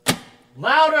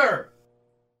Louder!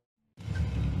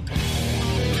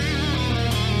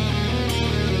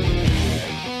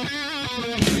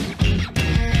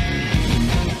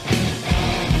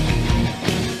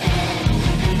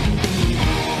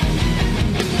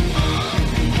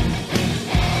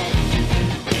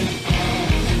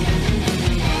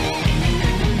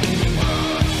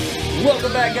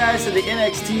 Welcome back, guys, to the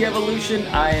NXT Evolution.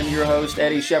 I am your host,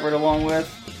 Eddie Shepard, along with...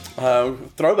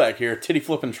 throwback here, titty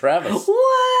flipping Travis.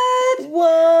 What?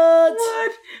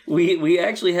 We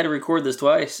actually had to record this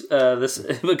twice.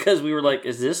 Because we were like,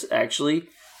 is this actually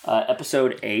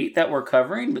episode 8 that we're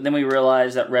covering? But then we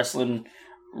realized that Wrestling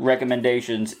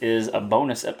Recommendations is a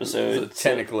bonus episode. So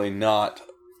technically not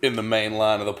in the main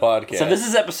line of the podcast. So this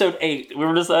is episode 8. We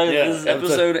were deciding this is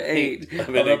episode 8 of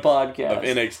the podcast. Of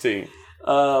NXT.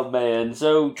 Oh, man.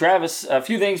 So, Travis, a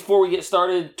few things before we get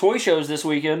started. Toy shows this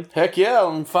weekend. Heck yeah,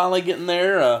 I'm finally getting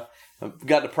there. I've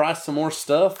got to price some more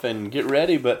stuff and get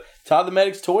ready. But Todd the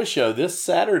Medic's Toy Show this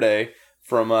Saturday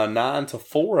from 9 to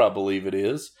 4, I believe it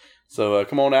is. So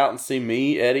come on out and see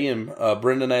me, Eddie, and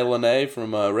Brendan A. Lene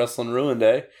from Wrestling Ruin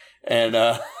Day. And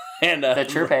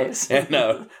That's your pace.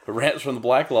 And Rants from the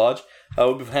Black Lodge.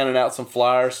 We'll be handing out some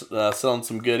flyers, selling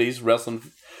some goodies, wrestling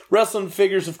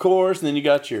figures, of course. And then you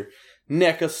got your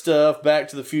NECA stuff, Back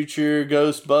to the Future,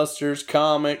 Ghostbusters,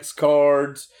 comics,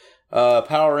 cards,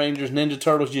 Power Rangers, Ninja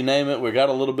Turtles, you name it. We got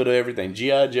a little bit of everything.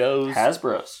 G.I. Joes.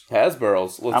 Hasbro's.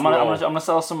 I'm gonna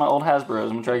sell some of my old Hasbro's.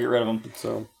 I'm gonna try to get rid of them.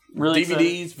 So really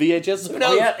DVDs, VHS. Who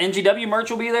knows? Oh yeah, NGW merch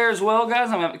will be there as well, guys.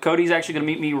 Cody's actually gonna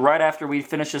meet me right after we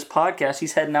finish this podcast.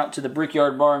 He's heading out to the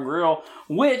Brickyard Bar and Grill,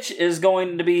 which is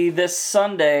going to be this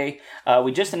Sunday.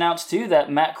 We just announced too that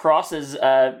Matt Cross's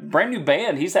brand new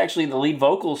band, he's actually the lead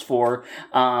vocals for,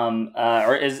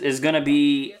 is going to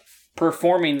be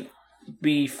performing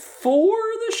before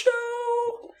the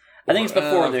show. I think it's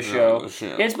before the show.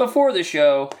 It's before the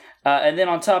show. And then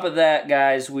on top of that,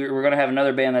 guys, we're going to have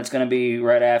another band that's going to be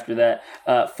right after that.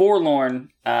 Forlorn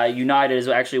United is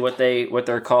actually what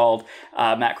they're called.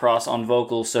 Matt Cross on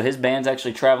vocals. So his band's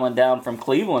actually traveling down from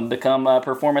Cleveland to come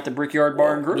perform at the Brickyard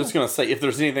Bar and Grill. I'm just going to say, if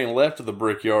there's anything left of the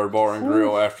Brickyard Bar and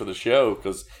Grill after the show,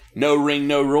 because no ring,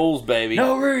 no rules, baby.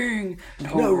 No ring,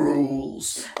 no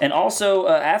rules. And also,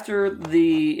 after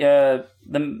the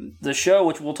show,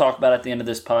 which we'll talk about at the end of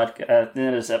this podcast, at the end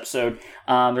of this episode,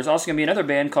 there's also going to be another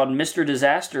band called Mr.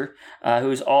 Disaster,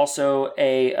 who's also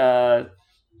a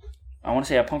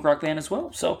punk rock band as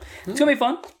well. So it's going to be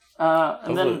fun.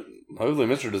 Hopefully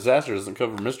Mr. Disaster doesn't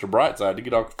cover Mr. Brightside to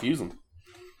get all confusing.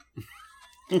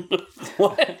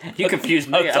 What? You confused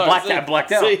me. I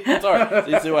blacked out.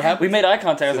 See what happened? We made eye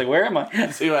contact. I was like, where am I?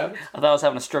 See what happened? I thought I was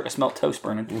having a stroke. I smelled toast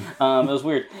burning. It was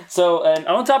weird. So, and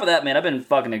on top of that, man, I've been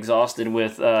fucking exhausted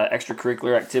with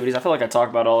extracurricular activities. I feel like I talk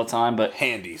about it all the time, but...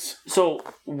 Handies. So,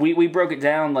 we broke it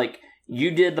down, like,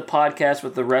 you did the podcast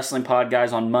with the Wrestling Pod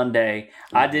guys on Monday.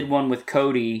 Mm-hmm. I did one with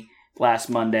Cody last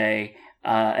Monday.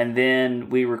 And then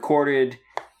we recorded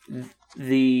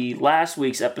the last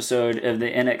week's episode of the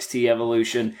NXT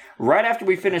Evolution. Right after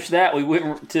we finished that, we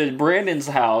went to Brandon's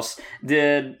house,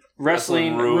 did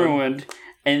Wrestling Ruined,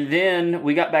 and then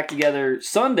we got back together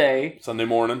Sunday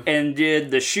morning and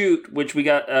did the shoot, which we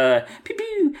got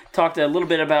talked a little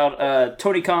bit about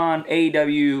Tony Khan,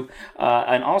 AEW,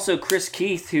 and also Chris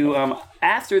Keith, who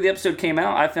after the episode came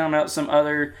out, I found out some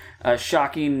other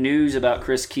shocking news about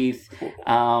Chris Keith.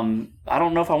 I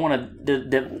don't know if I want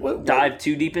to dive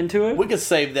too deep into it. We could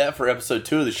save that for episode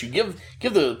 2 of the show.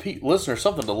 Give the listener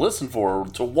something to listen for,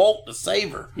 to Walt the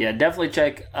Saver. Yeah, definitely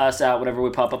check us out whenever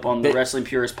we pop up on the Wrestling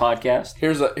Purist podcast.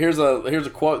 Here's a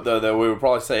quote though that we would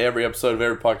probably say every episode of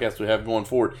every podcast we have going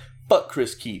forward. Fuck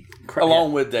Chris Keith,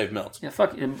 along with Dave Meltzer. Yeah,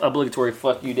 fuck obligatory.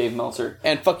 Fuck you, Dave Meltzer,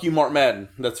 and fuck you, Mark Madden.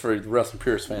 That's for the Wrestling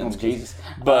Purist fans. Oh, Jesus,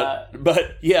 but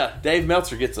yeah, Dave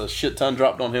Meltzer gets a shit ton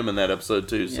dropped on him in that episode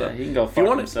too. So yeah, he can go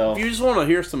fuck himself. If you just want to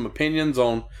hear some opinions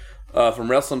on from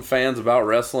wrestling fans about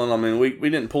wrestling, I mean, we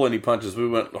didn't pull any punches. We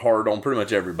went hard on pretty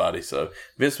much everybody. So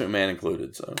Vince McMahon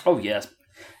included. So yes.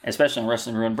 Especially in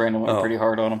Wrestling Ruin, Brandon went pretty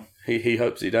hard on him. He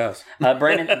hopes he does.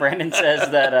 Brandon says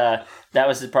that that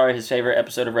was probably his favorite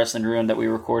episode of Wrestling Ruin that we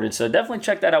recorded. So definitely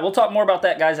check that out. We'll talk more about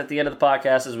that, guys, at the end of the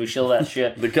podcast as we shill that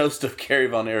shit. The ghost of Kerry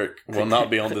Von Erich will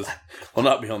not be on this. Will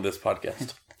not be on this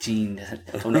podcast. Gene,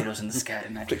 tornadoes in the sky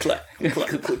tonight. Click, clack,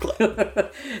 click, click,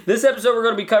 clack. This episode we're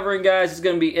going to be covering, guys, is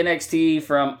going to be NXT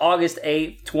from August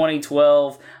 8th,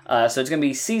 2012. So it's going to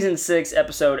be Season 6,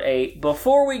 Episode 8.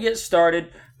 Before we get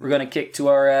started, we're going to kick to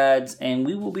our ads, and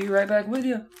we will be right back with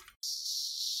you.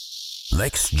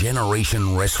 Next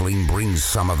Generation Wrestling brings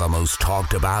some of the most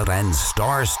talked about and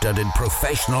star-studded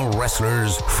professional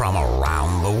wrestlers from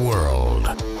around the world.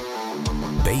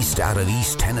 Based out of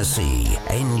East Tennessee,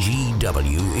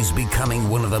 NGW is becoming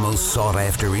one of the most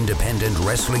sought-after independent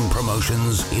wrestling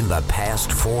promotions in the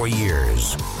past 4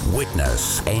 years.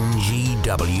 Witness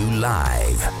NGW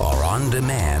live or on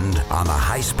demand on the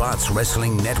High Spots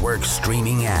Wrestling Network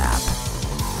streaming app.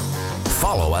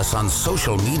 Follow us on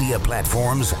social media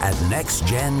platforms at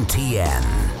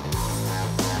NextGenTN.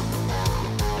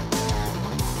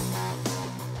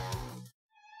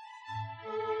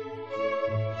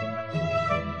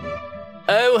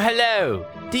 Oh, hello!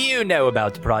 Do you know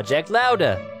about Project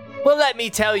Louder? Well, let me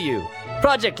tell you.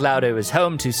 Project Louder is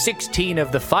home to 16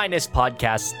 of the finest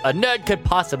podcasts a nerd could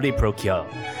possibly procure.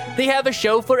 They have a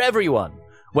show for everyone.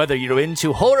 Whether you're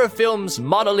into horror films,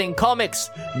 modeling, comics,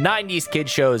 90s kid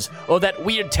shows, or that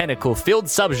weird tentacle-filled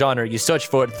subgenre you search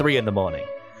for at 3 in the morning.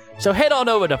 So head on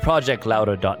over to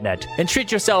projectlouder.net and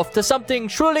treat yourself to something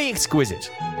truly exquisite.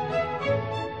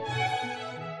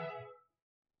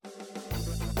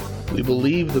 We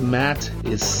believe the mat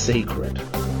is sacred.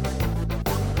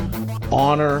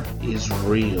 Honor is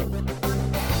real.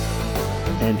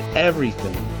 And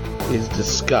everything is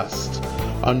discussed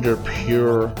under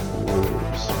pure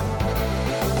rules.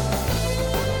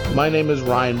 My name is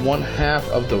Ryan, one half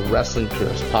of the Wrestling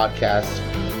Purist podcast.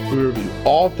 We review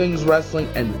all things wrestling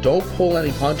and don't pull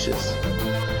any punches.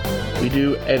 We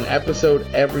do an episode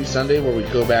every Sunday where we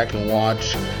go back and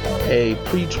watch a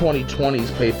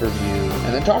pre-2020s pay-per-view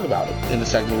and then talk about it in the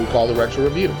segment we call the Retro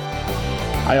Review.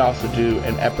 I also do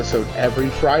an episode every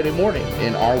Friday morning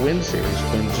in our WIN series.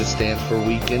 WIN just stands for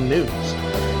Weekend News.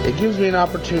 It gives me an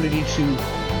opportunity to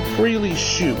freely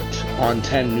shoot on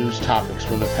 10 news topics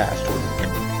from the past week.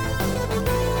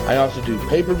 I also do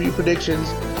pay-per-view predictions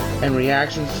and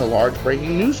reactions to large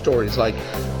breaking news stories like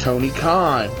Tony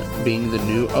Khan being the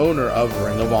new owner of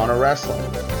Ring of Honor Wrestling.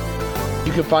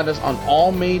 You can find us on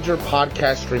all major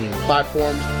podcast streaming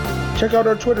platforms. Check out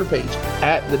our Twitter page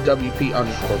at the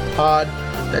WP_pod.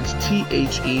 That's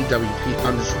THEWP_POD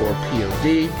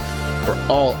for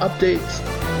all updates.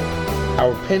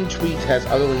 Our pinned tweet has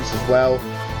other links as well,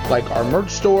 like our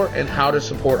merch store and how to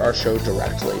support our show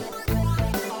directly.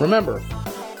 Remember,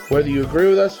 whether you agree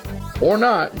with us or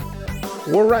not,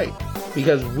 we're right,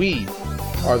 because we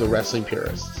are the Wrestling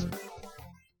Purists.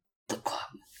 Clip clop,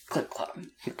 clip clop,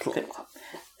 clip clop.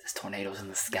 There's tornadoes in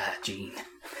the sky, Gene.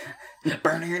 Should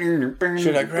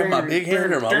I grab my big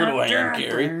hand or my little hand,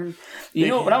 Gary? You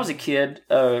know, when I was a kid,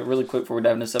 really quick before we're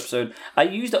done this episode, I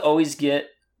used to always get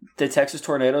the Texas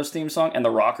Tornadoes theme song and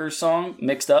the Rockers song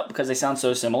mixed up because they sound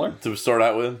so similar. To start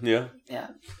out with, yeah. Yeah.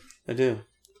 I do.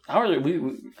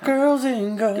 Girls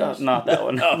and Girls. Not that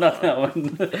one. Oh. Not that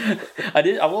one.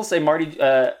 I will say, Marty,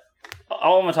 I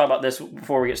want to talk about this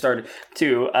before we get started,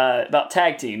 too, about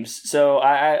tag teams. So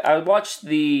I watched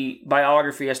the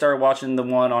biography. I started watching the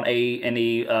one on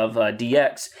A&E of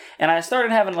DX, and I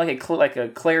started having like a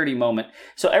clarity moment.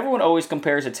 So everyone always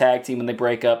compares a tag team when they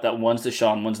break up that one's the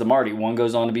Shawn, one's the Marty. One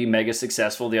goes on to be mega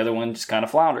successful. The other one just kind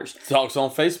of flounders. Talks on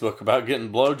Facebook about getting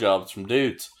blowjobs from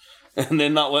dudes and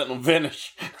then not letting them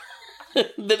finish.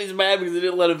 Then he's mad because they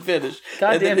didn't let him finish.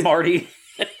 Goddamn Marty.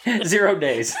 0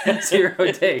 days.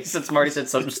 0 days since Marty said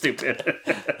something stupid.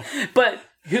 But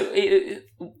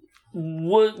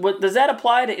what does that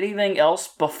apply to anything else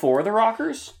before the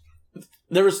Rockers?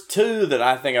 There was two that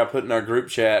I think I put in our group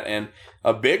chat, and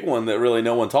a big one that really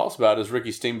no one talks about is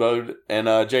Ricky Steamboat and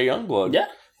Jay Youngblood. Yeah.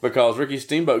 Because Ricky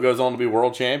Steamboat goes on to be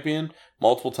world champion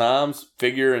multiple times,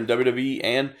 figure in WWE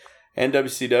and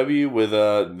WCW with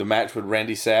the match with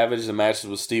Randy Savage, the matches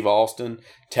with Steve Austin,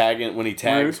 when he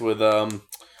tags with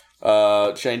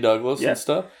Shane Douglas and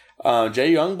stuff.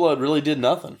 Jay Youngblood really did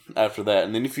nothing after that.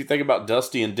 And then if you think about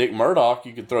Dusty and Dick Murdoch,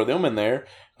 you could throw them in there.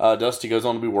 Dusty goes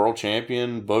on to be world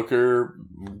champion, Booker,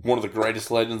 one of the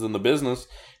greatest legends in the business.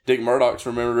 Dick Murdoch's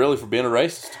remembered really for being a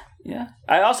racist. Yeah.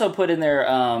 I also put in there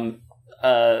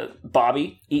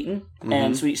Bobby Eaton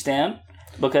and Sweet Stan,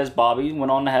 because Bobby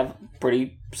went on to have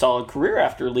pretty solid career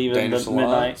after leaving Dangerous the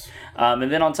Midnight.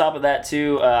 And then on top of that,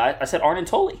 too, I said Arn and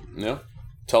Tully. Yeah.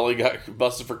 Tully got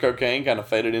busted for cocaine, kind of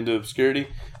faded into obscurity.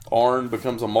 Arn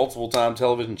becomes a multiple-time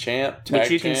television champ. Which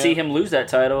you can see him lose that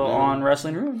title on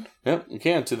Wrestling Ruined. Yep, you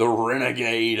can, to the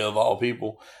Renegade of all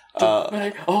people. But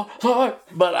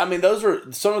I mean, those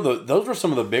were some of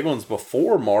the big ones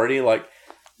before Marty. Like,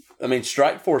 I mean,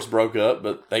 Strikeforce broke up,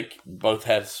 but they both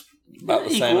had about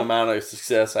the same amount of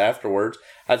success afterwards.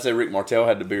 I'd say Rick Martel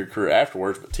had the bigger career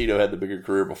afterwards, but Tito had the bigger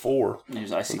career before. He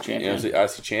was IC champion. He was the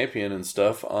IC champion and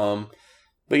stuff.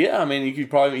 But yeah, I mean,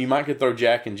 you might could throw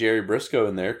Jack and Jerry Briscoe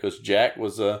in there, because Jack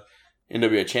was a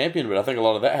NWA champion, but I think a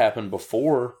lot of that happened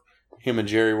before him and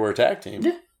Jerry were a tag team.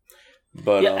 Yeah.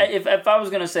 But yeah, if I was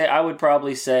going to say, I would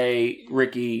probably say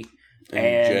Ricky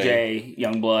and Jay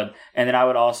Youngblood. And then I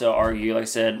would also argue, like I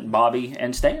said, Bobby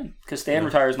and Stan. Because Stan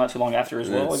retires not too long after as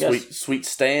well, I guess. Sweet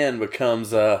Stan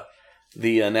becomes the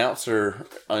announcer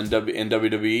in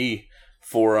WWE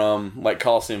for like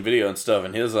Coliseum Video and stuff.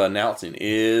 And his announcing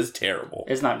is terrible.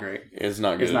 It's not great. It's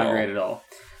not good It's not great at all.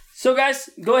 So, guys,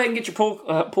 go ahead and get your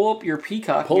pull up your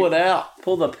Peacock. Pull it out.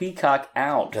 Pull the Peacock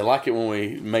out. They like it when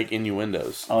we make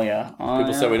innuendos. Oh, yeah.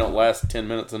 People say we don't last 10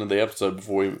 minutes into the episode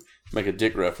before we make a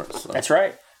dick reference. So. That's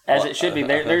right. As it should be.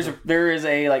 There is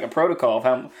a protocol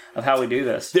of how we do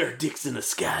this. There are dicks in the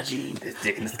sky, Gene. There's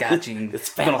dick in the sky, Gene. It's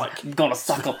phallic. Gonna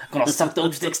suck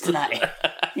those dicks tonight.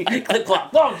 Clip clop.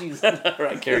 Oh, jeez. All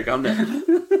right, Carrie, calm down.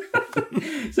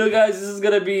 So, guys, this is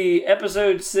going to be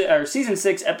season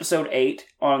 6, episode 8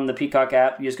 on the Peacock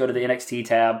app. You just go to the NXT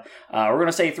tab. We're going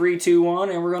to say 3, 2, 1,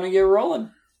 and we're going to get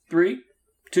rolling. 3,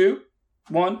 2,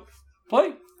 1,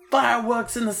 play.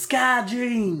 Fireworks in the sky,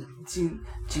 Gene. Gene,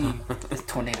 there's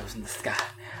tornadoes in the sky.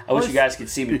 I wish you guys could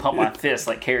see me pump my fist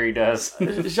like Carrie does.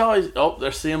 It's always,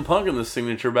 there's CM Punk in the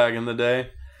signature back in the day.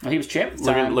 Well, he was champ at the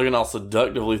time. Looking all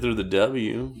seductively through the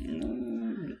W.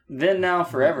 Then, now,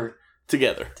 forever.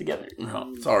 Together.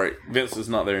 Oh, sorry, Vince is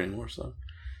not there anymore, so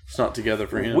it's not together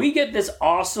for him. We get this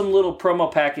awesome little promo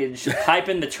package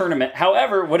hyping the tournament.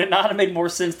 However, would it not have made more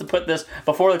sense to put this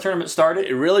before the tournament started?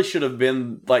 It really should have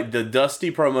been, like, the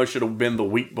Dusty promo should have been the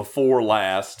week before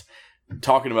last,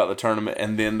 talking about the tournament,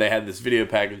 and then they had this video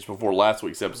package before last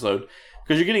week's episode.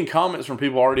 Because you're getting comments from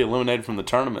people already eliminated from the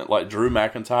tournament, like Drew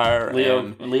McIntyre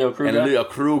and Leo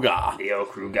Kruger.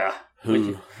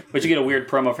 But you get a weird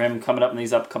promo for him coming up in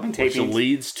these upcoming tapings. Which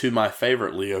leads to my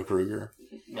favorite Leo Kruger.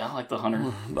 Yeah, I like the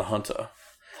Hunter. The Hunter.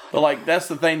 But, like, that's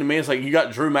the thing to me. It's like, you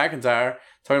got Drew McIntyre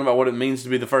talking about what it means to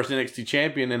be the first NXT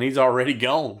champion, and he's already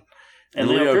gone. And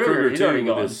Leo Kruger he's too, already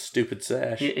with gone. his stupid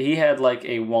sash. He had, like,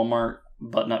 a Walmart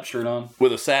button-up shirt on.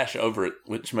 With a sash over it,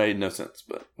 which made no sense,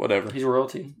 but whatever. He's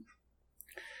royalty.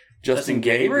 Justin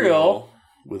Gabriel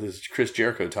with his Chris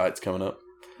Jericho tights coming up.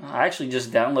 I actually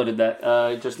just downloaded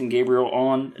that Justin Gabriel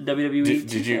on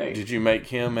WWE. Did you make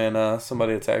him and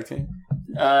somebody a tag team?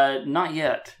 Not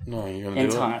yet. No, you're gonna in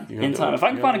do time. it. In time. If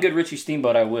I can find a good Richie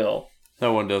Steamboat, I will.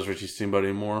 No one does Richie Steamboat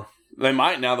anymore. They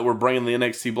might now that we're bringing the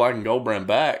NXT Black and Gold brand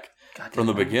back from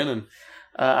the beginning.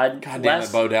 God damn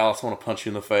it, Bo Dallas! I want to punch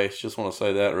you in the face. Just want to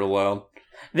say that real loud.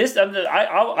 This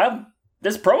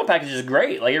this promo package is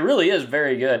great. Like, it really is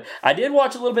very good. I did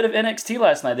watch a little bit of NXT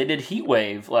last night. They did Heat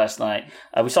Wave last night.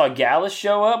 We saw Gallus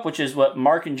show up, which is what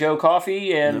Mark and Joe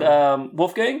Coffey and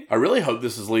Wolfgang. I really hope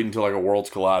this is leading to like a Worlds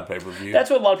Collide pay-per-view.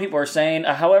 That's what a lot of people are saying.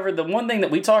 However, the one thing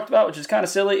that we talked about, which is kind of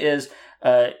silly, is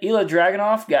Ilya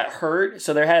Dragunov got hurt,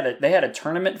 so they had a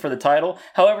tournament for the title.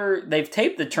 However, they've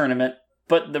taped the tournament,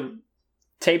 but the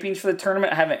tapings for the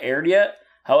tournament haven't aired yet.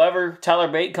 However, Tyler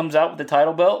Bate comes out with the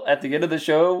title belt at the end of the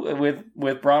show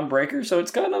with Braun Breaker, so it's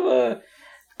kind of a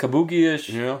kabuki-ish.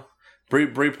 Yeah. Bree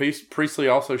Priestley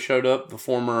also showed up, the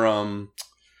former,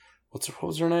 what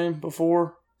was her name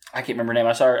before? I can't remember her name.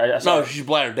 I saw her. No, she's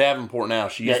Bladder Davenport now.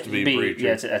 She used to be Preacher.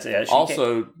 Yeah, that's it.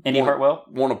 Also, Indy Hartwell.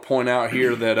 Want to point out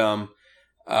here that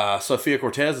Sophia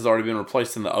Cortez has already been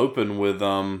replaced in the Open with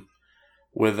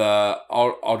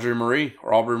Aubrey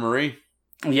Marie.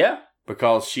 Yeah.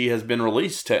 Because she has been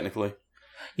released technically.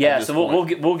 Yeah, so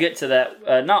we'll get to that.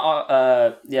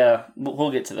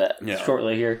 We'll get to that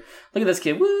shortly here. Look at this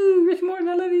kid. Woo, Ricky Morton,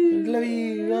 I love you. Love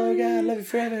you. Oh God, love you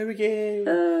forever, Ricky.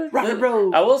 Rock and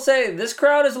roll. I will say this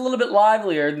crowd is a little bit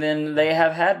livelier than they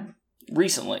have had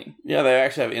recently. Yeah, they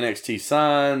actually have NXT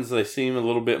signs. They seem a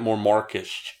little bit more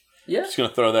Markish. Yeah. Just going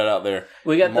to throw that out there.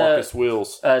 We got Marcus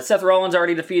Wills. Seth Rollins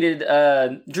already defeated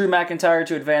Drew McIntyre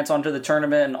to advance onto the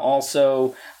tournament, and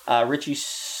also Richie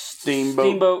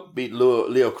Steamboat beat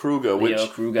Leo Kruger, which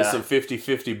is some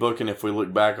 50-50 booking if we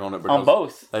look back on it. On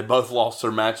both. They both lost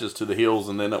their matches to the heels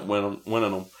and then up winning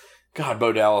them. God,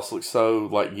 Bo Dallas looks so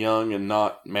like young and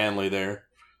not manly there.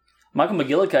 Michael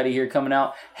McGillicuddy here coming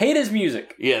out. Hate his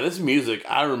music. Yeah, this music,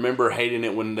 I remember hating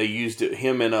it when they used it.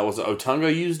 Him and, was it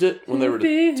Otunga used it? When they were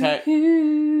the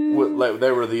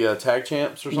tag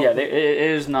champs or something? Yeah, it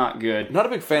is not good. Not a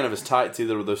big fan of his tights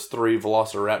either with those 3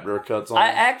 Velociraptor cuts on I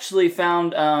them. actually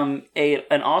found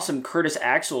an awesome Curtis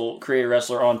Axel creator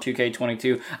wrestler on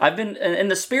 2K22. I've been, in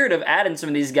the spirit of adding some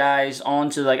of these guys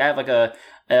onto, I have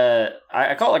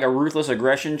I call it like a Ruthless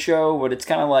Aggression show, but it's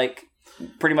kind of like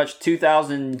pretty much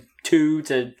 2002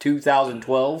 to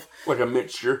 2012. Like a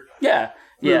mixture. Yeah.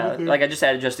 Like I just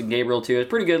added Justin Gabriel too. It's a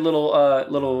pretty good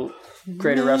little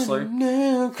creator wrestler.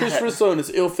 Chris Russo in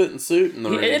his ill-fitting suit in the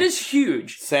ring. It is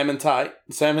huge. Salmon tie,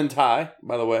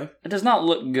 by the way. It does not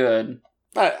look good.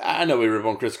 I know we rip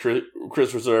on Chris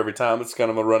Rizzo every time. It's kind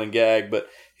of a running gag, but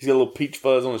he's got a little peach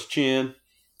fuzz on his chin.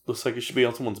 Looks like he should be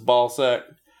on someone's ball sack.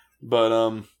 But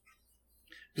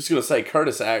just going to say,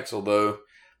 Curtis Axel, though,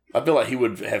 I feel like he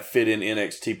would have fit in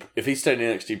NXT. If he stayed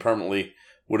in NXT permanently,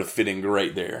 would have fit in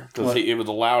great there. Because it would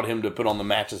allowed him to put on the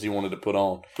matches he wanted to put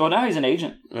on. Well, now he's an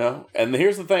agent. Yeah. And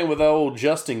here's the thing with old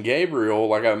Justin Gabriel.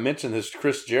 Like I mentioned, his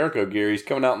Chris Jericho gear, he's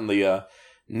coming out in the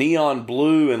neon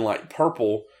blue and like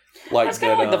purple. That's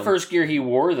kind of like the first gear he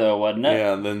wore, though, wasn't it?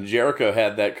 Yeah, and then Jericho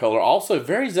had that color. Also,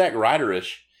 very Zack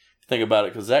Ryder-ish. Think about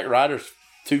it, because Zack Ryder's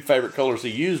two favorite colors he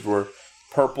used were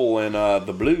purple and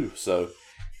the blue. So,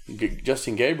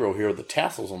 Justin Gabriel here with the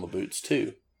tassels on the boots,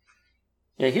 too.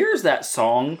 Yeah, here's that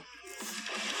song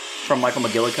from Michael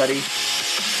McGillicuddy.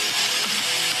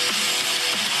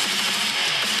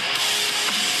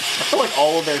 I feel like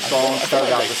all of their songs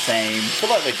start out the same. I feel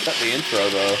like they cut the intro,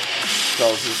 though.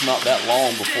 Because it's not that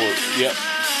long before. Yep,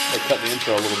 they cut the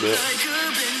intro a little bit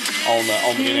on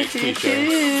the NXT show.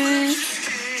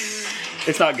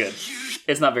 It's not good.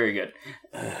 It's not very good.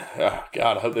 Oh,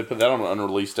 God, I hope they put that on an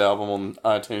unreleased album on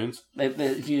iTunes.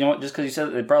 You know what? Just because you said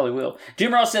it, they probably will.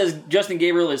 Jim Ross says Justin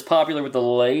Gabriel is popular with the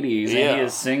ladies, and he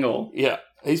is single. Yeah,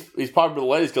 he's popular with the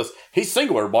ladies because he's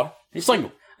single. Everybody, he's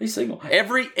single. He's single.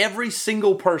 Every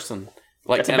single person,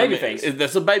 like that's a babyface.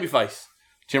 That's a babyface.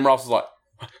 Jim Ross is like,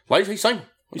 ladies, he's single.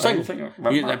 He's single.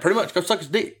 Pretty much go suck his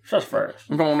dick. That's first.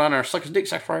 I'm going down there and suck his dick,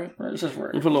 sex for you. This is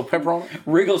first. You put a little pepper on it.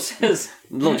 Regal says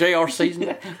a little JR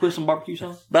seasoning. Put some barbecue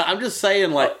sauce. But I'm just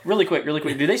saying, like, really quick.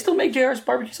 Do they still make JR's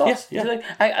barbecue sauce? Yeah.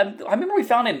 I remember we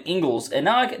found it in Ingles, and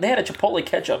now they had a Chipotle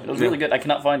ketchup. It was really good. I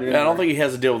cannot find it anymore. I don't think he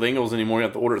has a deal with Ingles anymore. You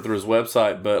have to order it through his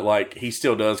website, but like he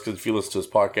still does because if you listen to his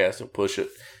podcast, he'll push it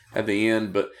at the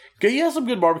end. But he has some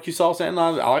good barbecue sauce, and I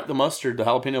like the mustard, the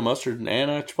jalapeno mustard,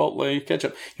 and Chipotle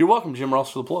ketchup. You're welcome, Jim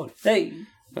Ross, for the plug. Hey,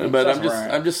 but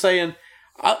I'm just saying.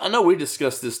 I know we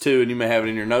discussed this too, and you may have it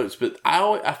in your notes, but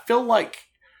I feel like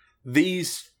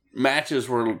these matches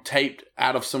were taped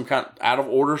out of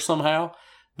order somehow,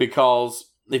 because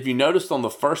if you noticed on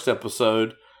the first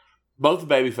episode, both the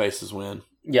baby faces win.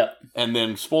 Yep. And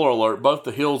then, spoiler alert, both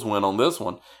the heels win on this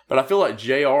one. But I feel like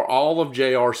all of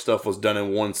JR stuff was done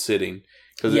in one sitting.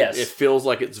 Because it feels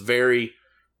like it's very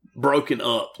broken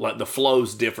up. Like the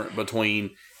flow's different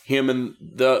between him and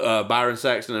the Byron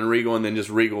Saxton and Regal, and then just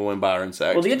Regal and Byron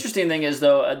Saxton. Well, the interesting thing is,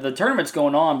 though, the tournament's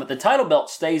going on, but the title belt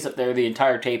stays up there the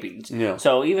entire tapings. Yeah.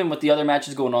 So even with the other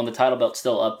matches going on, the title belt's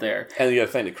still up there. And you got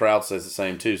to think the crowd says the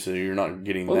same, too, so you're not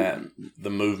getting the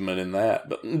movement in that.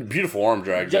 But beautiful arm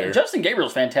drag there. Justin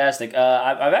Gabriel's fantastic.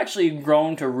 I've actually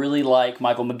grown to really like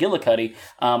Michael McGillicuddy.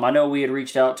 I know we had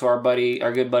reached out to our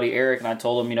good buddy Eric, and I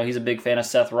told him, he's a big fan of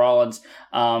Seth Rollins.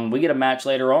 We get a match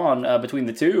later on between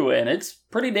the two, and it's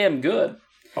pretty damn good.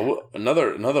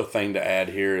 Another thing to add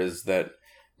here is that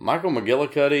Michael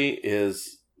McGillicuddy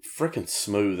is freaking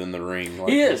smooth in the ring.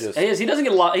 Like, he is. He doesn't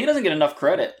get enough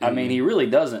credit. I mean, he really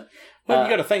doesn't. Well, you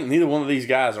got to think neither one of these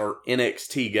guys are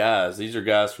NXT guys. These are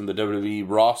guys from the WWE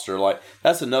roster. Like,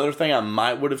 that's another thing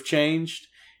I would have changed,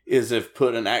 is if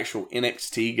put an actual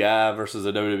NXT guy versus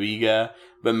a WWE guy.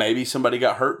 But maybe somebody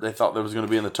got hurt. They thought there was going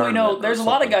to be in the tournament. There's a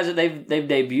lot of guys that they've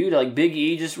debuted. Like Big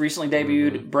E just recently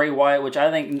debuted. Bray Wyatt, which I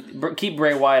think keep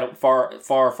Bray Wyatt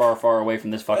far away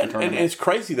from this fucking tournament. And it's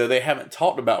crazy though, they haven't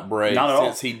talked about Bray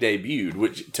since he debuted,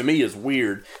 which to me is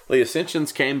weird. The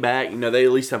Ascensions came back. They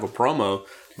at least have a promo.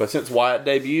 But since Wyatt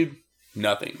debuted,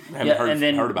 nothing.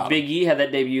 Haven't heard about Big E had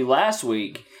that debut last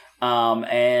week.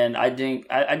 And I think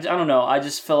I don't know. I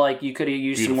just feel like you could have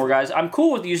used some more guys. I'm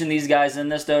cool with using these guys in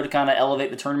this though to kind of elevate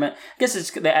the tournament. I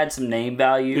guess they add some name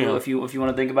value if you want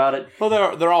to think about it.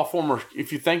 Well, they're all former.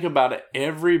 If you think about it,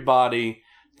 everybody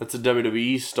that's a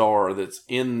WWE star that's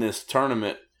in this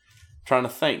tournament. Trying to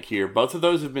think here, both of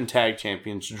those have been tag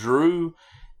champions. Drew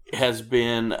has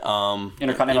been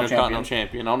Intercontinental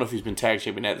champion. I don't know if he's been tag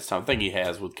champion at this time. I think he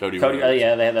has with Cody Rhodes.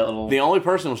 Yeah, they had that little. The only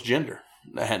person was Jinder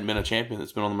that hadn't been a champion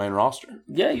that's been on the main roster.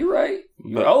 Yeah, you're right.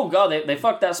 They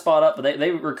fucked that spot up, but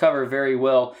they recovered very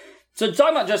well. So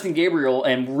talking about Justin Gabriel,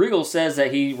 and Regal says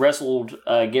that he wrestled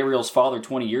Gabriel's father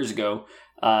 20 years ago.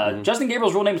 Justin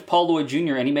Gabriel's real name is Paul Lloyd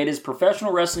Jr., and he made his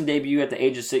professional wrestling debut at the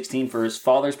age of 16 for his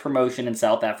father's promotion in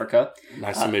South Africa.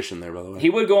 Nice submission there, by the way.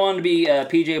 He would go on to be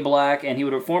PJ Black, and he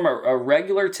would form a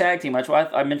regular tag team. That's why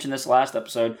I mentioned this last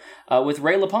episode, with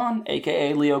Ray LaPon,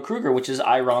 a.k.a. Leo Kruger, which is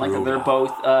ironic that they're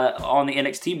both on the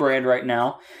NXT brand right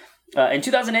now. In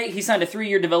 2008, he signed a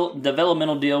 3-year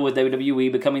developmental deal with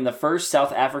WWE, becoming the first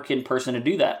South African person to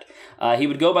do that. He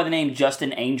would go by the name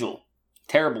Justin Angel.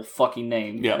 Terrible fucking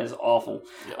name. Yeah. That is awful.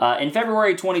 In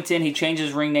February 2010, he changed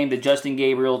his ring name to Justin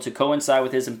Gabriel to coincide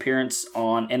with his appearance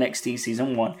on NXT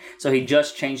Season 1. So he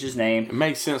just changed his name. It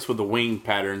makes sense with the wing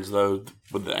patterns, though,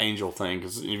 with the angel thing.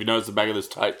 Because if you notice, the back of those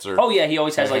tights are... Oh, yeah, he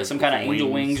always has like some kind of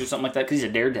angel wings or something like that because he's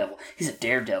a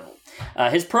daredevil.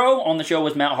 His pro on the show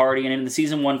was Matt Hardy, and in the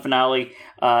Season 1 finale,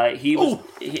 he was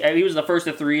the first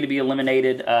of 3 to be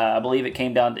eliminated. I believe it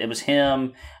came down... It was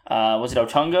him. Was it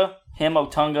Otunga? Him,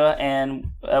 Otunga, and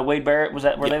Wade Barrett. Were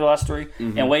they the last 3?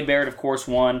 Mm-hmm. And Wade Barrett, of course,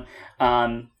 won.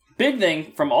 Big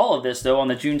thing from all of this, though, on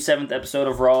the June 7th episode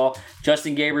of Raw,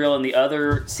 Justin Gabriel and the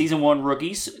other Season 1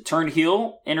 rookies turned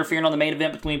heel, interfering on the main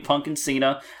event between Punk and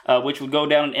Cena, which would go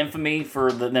down in infamy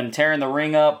for them tearing the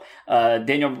ring up,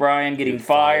 Daniel Bryan getting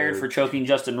fired for choking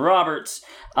Justin Roberts.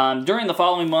 During the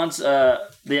following months, the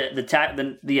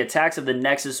attacks of the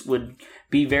Nexus would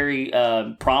be very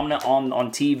prominent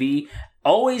on TV,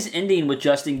 always ending with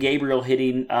Justin Gabriel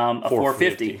hitting a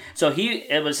 450. So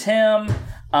it was him.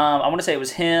 I want to say it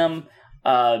was him.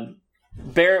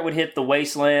 Barrett would hit the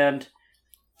wasteland.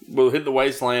 Will hit the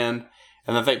wasteland,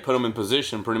 and I think put him in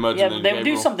position pretty much. Yeah, and then they would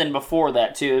do something before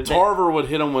that too. Tarver would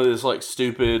hit him with his like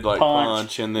stupid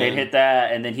punch, and then they'd hit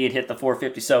that, and then he'd hit the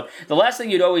 450. So the last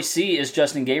thing you'd always see is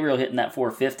Justin Gabriel hitting that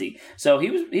 450. So he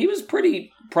was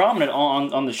pretty prominent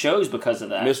on the shows because of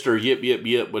that. Mr. Yip Yip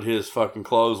Yip with his fucking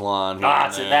clothesline.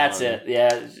 That's it.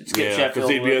 Yeah, because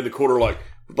he'd be at the quarter like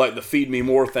the Feed Me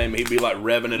More thing. He'd be like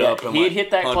revving it up. And he'd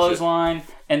hit that clothesline,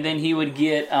 and then he would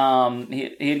get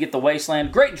he'd get the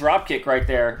wasteland. Great drop kick right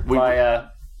there.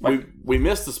 We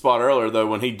missed the spot earlier though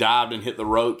when he dived and hit the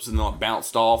ropes and then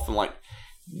bounced off, and like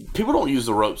people don't use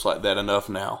the ropes like that enough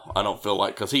now. I don't feel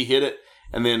like, because he hit it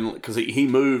and then because he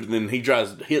moved and then he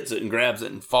hits it and grabs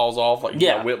it and falls off like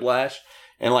whiplash,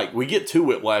 and like we get 2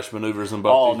 whiplash maneuvers in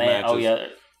both these matches. Oh yeah.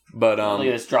 But look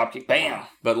at this dropkick, bam!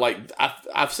 But like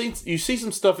I've seen, you see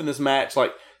some stuff in this match,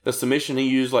 like the submission he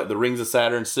used, like the Rings of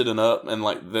Saturn sitting up, and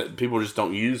like that people just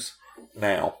don't use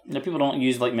now. No, people don't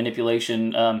use like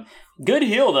manipulation. Good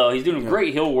heel though; he's doing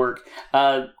great heel work.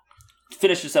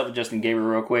 Finish this up with Justin Gabriel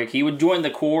real quick. He would join the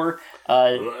core,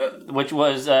 which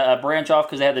was a branch off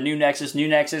because they had the New Nexus. New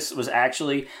Nexus was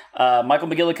actually Michael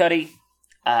McGillicuddy,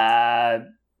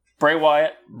 Bray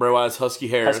Wyatt, Husky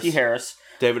Harris.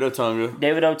 David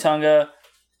Otunga.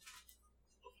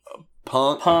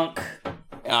 Punk.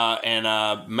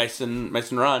 And Mason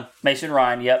Ryan. Mason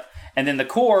Ryan, yep. And then the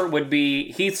core would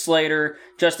be Heath Slater,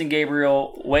 Justin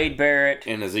Gabriel, Wade Barrett.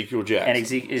 And Ezekiel Jackson.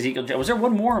 Ezekiel Jackson. Was there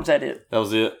one more or was that it? That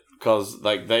was it. Because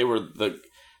like they were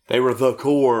the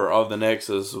core of the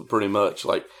Nexus pretty much.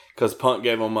 Like, because Punk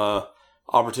gave them a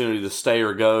opportunity to stay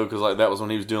or go, because like that was when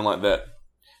he was doing like that.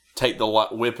 Take the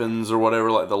whippings or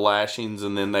whatever, like the lashings,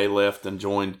 and then they left and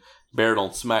joined Barrett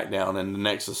on SmackDown, and the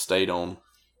Nexus stayed on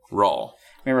Raw.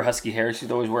 Remember Husky Harris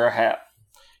used to always wear a hat.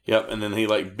 Yep, and then he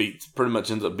like pretty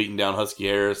much ends up beating down Husky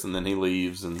Harris, and then he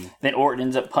leaves, and then Orton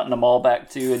ends up punting them all back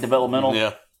to developmental.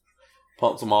 Yeah,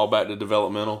 punts them all back to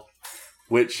developmental.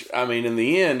 Which I mean, in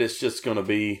the end, it's just going to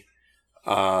be,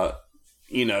 it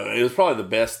was probably the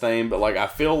best thing, but like I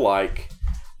feel like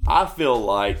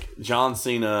John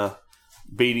Cena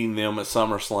beating them at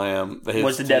SummerSlam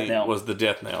was the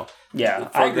death knell. Yeah,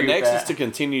 for the Nexus to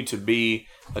continue to be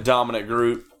a dominant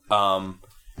group.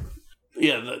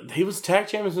 He was tag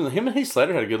champions. Him and Heath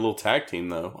Slater had a good little tag team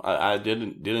though. I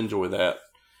did enjoy that.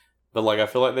 But like I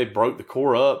feel like they broke the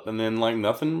core up, and then like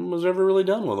nothing was ever really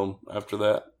done with them after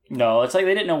that. No, it's like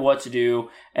they didn't know what to do,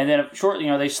 and then shortly,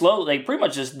 they pretty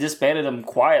much just disbanded them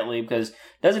quietly, because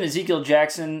doesn't Ezekiel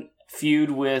Jackson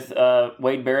feud with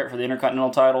Wade Barrett for the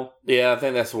Intercontinental title? Yeah, I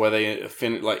think that's the way they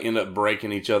end up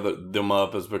breaking them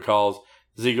up, is because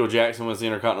Ezekiel Jackson was the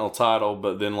Intercontinental title,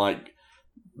 but then like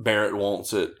Barrett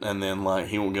wants it, and then like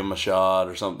he won't give him a shot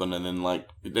or something, and then like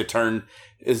they turn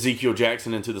Ezekiel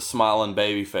Jackson into the smiling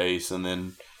baby face, and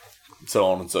then so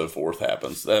on and so forth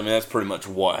happens. I mean, that's pretty much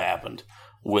what happened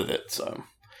with it. So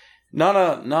not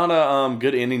a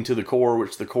good ending to the core,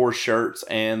 which the core shirts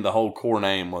and the whole core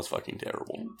name was fucking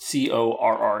terrible.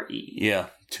 Corre. Yeah,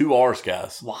 2 R's,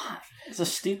 guys. Why? It's so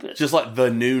stupid. Just like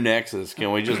the new Nexus.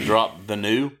 Can we just drop the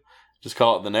new? Just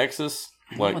call it the Nexus?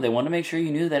 Like, they wanted to make sure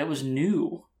you knew that it was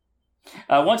new.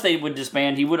 Once they would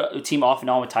disband, he would team off and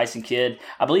on with Tyson Kidd.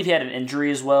 I believe he had an injury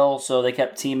as well, so they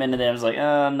kept teaming, and then it was like,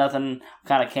 nothing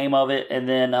kind of came of it. And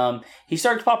then he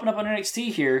started popping up on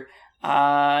NXT here.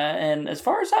 And as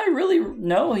far as I really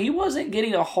know, he wasn't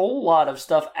getting a whole lot of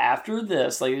stuff after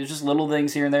this. Like, it was just little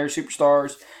things here and there,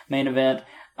 superstars, main event.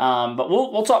 But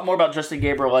we'll talk more about Justin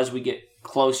Gabriel as we get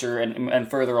closer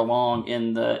and further along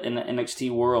in the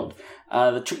NXT world.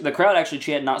 The crowd actually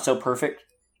chanted "Not So Perfect"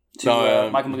 to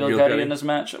Michael McGillicuddy in this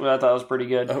match. I thought it was pretty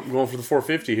good. I'm going for the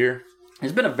 450 here.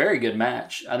 It's been a very good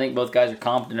match. I think both guys are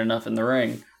competent enough in the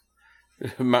ring.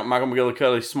 Michael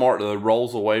McGillicuddy smart to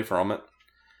rolls away from it.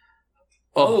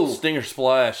 Oh, Stinger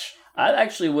Splash. I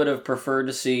actually would have preferred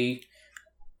to see...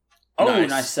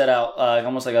 nice set out,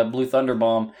 almost like a Blue Thunder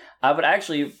Bomb. I would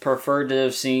actually prefer to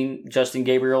have seen Justin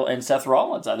Gabriel and Seth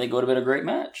Rollins. I think it would have been a great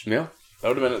match. Yeah,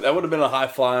 that would have been a high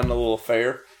flying little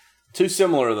affair. Too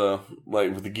similar though,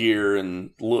 like with the gear and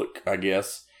look. I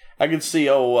guess I could see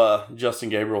Justin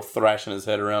Gabriel thrashing his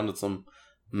head around with some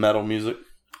metal music.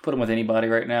 Put him with anybody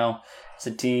right now. It's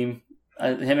a team.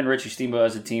 Him and Richie Steamboat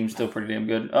as a team still pretty damn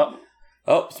good.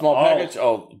 Small package.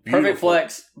 Oh, beautiful. Perfect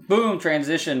flex. Boom,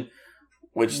 transition.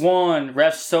 Which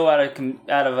ref's so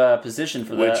out of position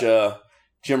for that. Which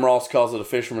Jim Ross calls it a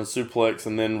fisherman suplex,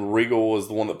 and then Regal was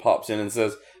the one that pops in and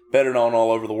says, better known all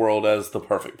over the world as the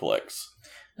perfect plex.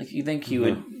 Like, you think he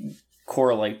would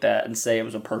correlate that and say it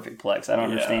was a perfect plex? I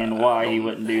don't understand why he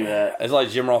wouldn't do that. It's like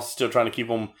Jim Ross is still trying to keep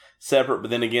them separate,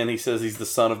 but then again, he says he's the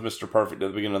son of Mr. Perfect at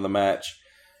the beginning of the match.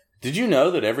 Did you know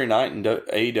that every night in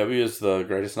AEW is the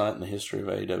greatest night in the history of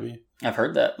AEW? I've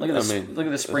heard that. Look at this. Look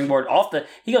at the springboard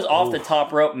he goes off the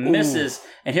top rope, misses,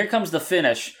 and here comes the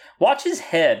finish. Watch his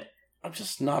head. I'm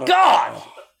just not. I'm just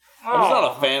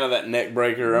not a fan of that neck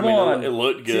breaker. I mean, it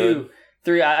looked good. 2,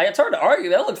 3. It's hard to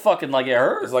argue. That looked fucking like it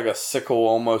hurt. It's like a sickle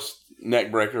almost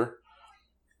neck breaker.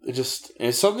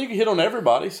 It's something you can hit on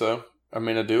everybody. So I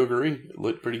mean, I do agree. It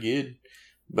looked pretty good,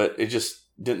 but it just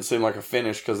didn't seem like a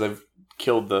finish because they've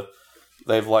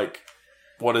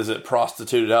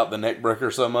prostituted out the neck breaker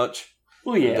so much.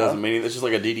 Well, yeah. It doesn't mean anything. It's just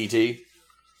like a DDT.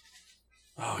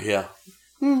 Oh, yeah.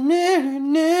 Look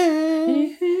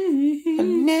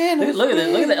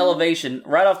at the elevation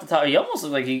right off the top. He almost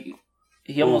looked like he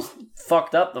almost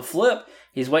fucked up the flip.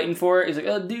 He's waiting for it. He's like,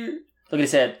 oh, dear. Look at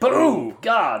his head. Boom!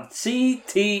 God.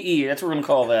 CTE. That's what we're going to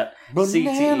call that.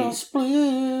 Banana CTE.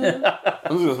 Split.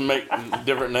 I'm just going to make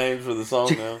different names for the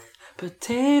song now.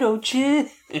 Potato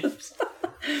chips.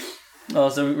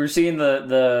 So we're seeing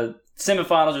the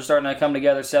semifinals are starting to come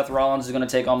together. Seth Rollins is going to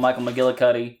take on Michael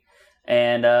McGillicuddy.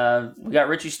 And we got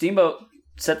Richie Steamboat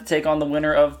set to take on the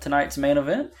winner of tonight's main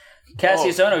event.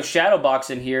 Cassius Ohno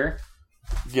shadowboxing here.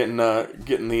 Getting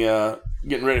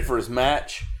ready for his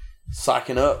match.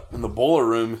 Psyching up in the boiler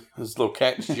room. His little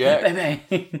Cactus Jack.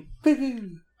 Pew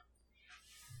pew.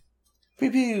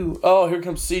 Pew pew. Oh, here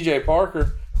comes CJ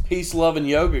Parker. Peace, love, and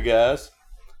yoga, guys.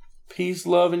 Peace,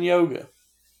 love, and yoga.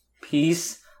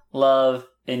 Peace, love,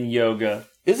 and yoga.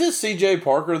 Isn't CJ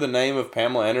Parker the name of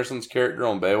Pamela Anderson's character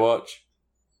on Baywatch?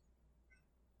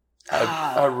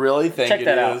 I really think it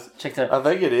is. Check that out. I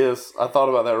think it is. I thought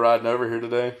about that riding over here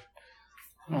today.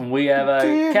 We have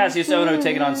Cassius Ohno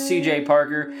taking on CJ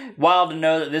Parker. Wild to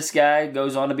know that this guy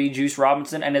goes on to be Juice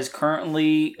Robinson and is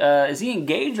currently... is he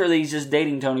engaged or is he just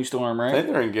dating Toni Storm, right? I think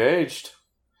they're engaged.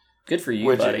 Good for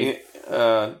you, buddy.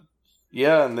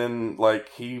 Yeah, and then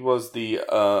he was the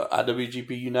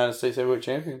IWGP United States Heavyweight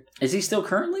Champion. Is he still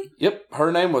currently? Yep.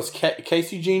 Her name was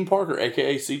Casey Jean Parker,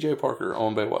 a.k.a. CJ Parker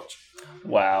on Baywatch.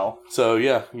 Wow. So,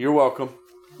 yeah, you're welcome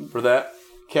for that.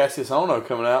 Cassius Ohno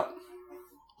coming out,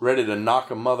 ready to knock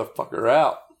a motherfucker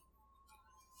out.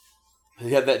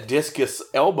 He had that discus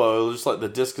elbow, just like the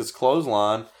discus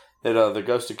clothesline that the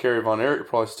Ghost of Kerry Von Erich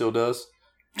probably still does.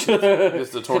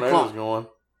 Just the tornado's going.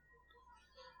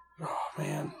 Oh,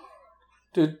 man.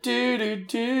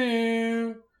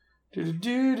 Do-do-do-do.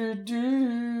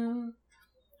 Do-do-do-do-do.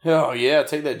 Oh, yeah,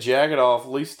 take that jacket off.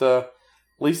 At least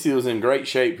he was in great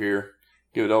shape here.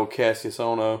 Give it old Cassius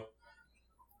Ohno.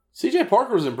 CJ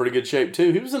Parker was in pretty good shape,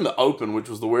 too. He was in the open, which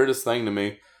was the weirdest thing to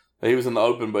me. He was in the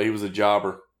open, but he was a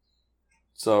jobber.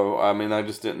 So, I mean, I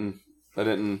didn't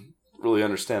really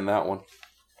understand that one.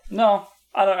 No,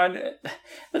 I don't.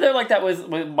 But they're like that with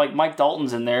like Mike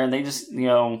Dalton's in there, and they just,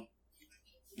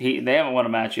 they haven't won a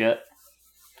match yet.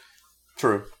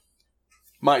 True.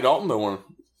 Mike Dalton, though,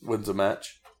 wins a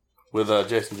match with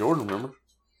Jason Jordan, remember?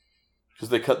 Because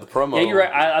they cut the promo. Yeah, you're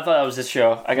right. I thought that was this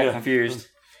show. I got confused.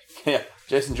 Yeah,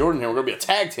 Jason Jordan here. We're going to be a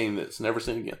tag team that's never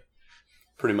seen again.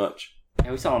 Pretty much. Yeah,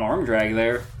 we saw an arm drag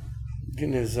there.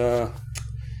 Getting a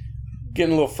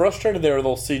little frustrated there with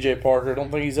old CJ Parker. I don't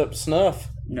think he's up to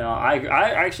snuff. No,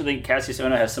 I actually think Cassius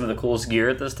Ohno has some of the coolest gear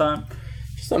at this time.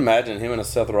 Just imagine him and a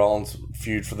Seth Rollins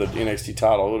feud for the NXT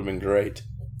title. It would have been great.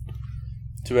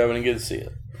 Too bad we didn't get to see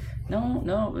it.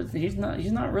 No, but he's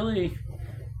not really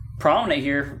prominent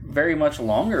here very much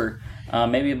longer.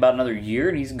 Maybe about another year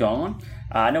and he's gone.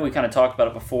 I know we kind of talked about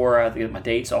it before. I have to get my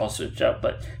dates all switched up.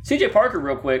 But CJ Parker,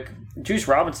 real quick, Juice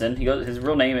Robinson. His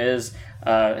real name is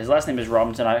his last name is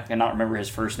Robinson. I cannot remember his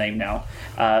first name now.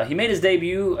 He made his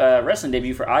wrestling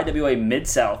debut for IWA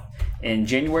Mid-South in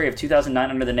January of 2009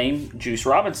 under the name Juice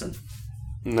Robinson.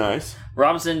 Nice.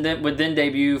 Robinson would then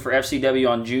debut for FCW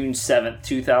on June 7th,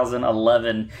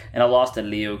 2011, and a loss to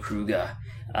Leo Kruger.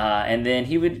 And then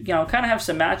he would, kind of have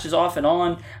some matches off and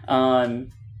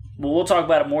on. We'll talk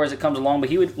about it more as it comes along, but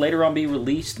he would later on be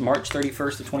released March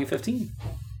 31st of 2015.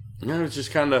 Yeah, it was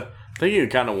just kind of... I think he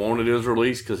kind of wanted his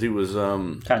release because he was...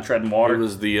 kind of treading water. He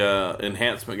was the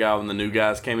enhancement guy when the new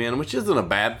guys came in, which isn't a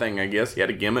bad thing, I guess. He had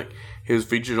a gimmick. He was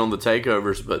featured on the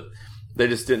takeovers, but they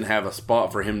just didn't have a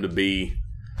spot for him to be...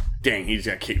 Dang, he just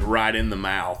got kicked right in the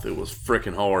mouth. It was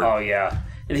freaking hard. Oh, yeah.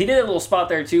 And he did a little spot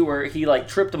there, too, where he,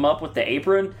 tripped him up with the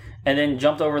apron and then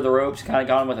jumped over the ropes, kind of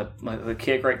got him with a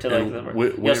kick right to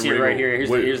you'll see it right here.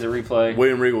 Here's the replay.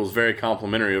 William Regal was very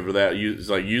complimentary over that. He's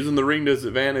like using the ring to his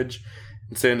advantage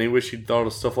and saying he wished he'd thought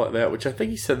of stuff like that, which I think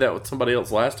he said that with somebody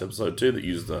else last episode, too, that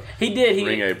used the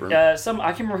ring apron. I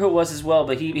can't remember who it was as well,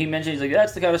 but he mentioned, he's like,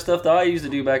 that's the kind of stuff that I used to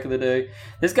do back in the day.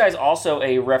 This guy's also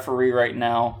a referee right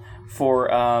now for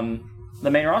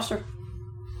the main roster.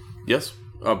 Yes.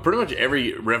 Pretty much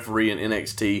every referee in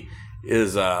NXT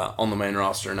is on the main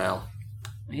roster now.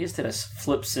 He just did a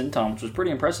flip senton, which was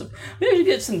pretty impressive. Maybe we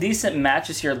get some decent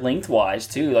matches here lengthwise,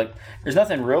 too. There's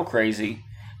nothing real crazy,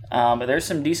 but there's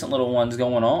some decent little ones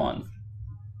going on.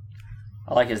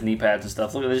 I like his knee pads and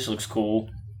stuff. Look at this, looks cool.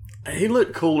 He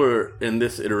looked cooler in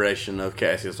this iteration of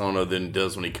Cassius Ohno than he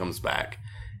does when he comes back.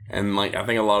 And, I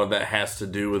think a lot of that has to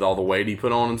do with all the weight he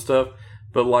put on and stuff.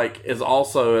 But, it's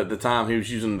also, at the time, he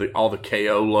was using all the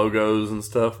KO logos and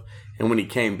stuff. And when he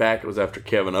came back, it was after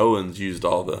Kevin Owens used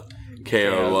all the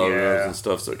KO logos and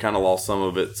stuff. So it kind of lost some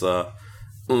of its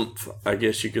oomph, I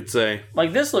guess you could say.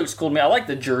 This looks cool to me. I like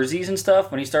the jerseys and stuff.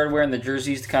 When he started wearing the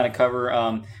jerseys to kind of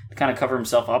cover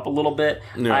himself up a little bit.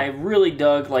 Yeah. I really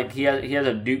dug, he has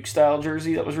a Duke-style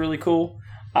jersey that was really cool.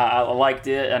 I liked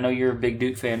it. I know you're a big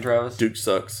Duke fan, Travis. Duke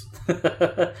sucks.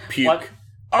 Puke.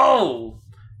 Oh!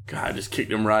 God, I just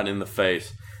kicked him right in the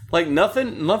face.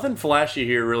 Nothing flashy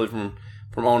here really from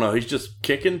Ono. He's just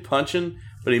kicking, punching,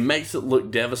 but he makes it look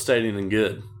devastating and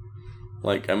good.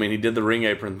 He did the ring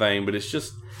apron thing, but it's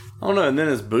just, I don't know. And then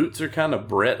his boots are kind of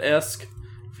Brett-esque,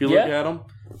 if you look at them.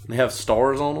 They have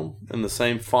stars on them in the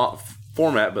same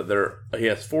format, but he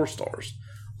has 4 stars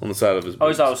on the side of his boots. I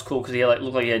always thought it was cool because he looked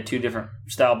like he had 2 different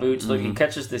style boots. Mm-hmm. Look, he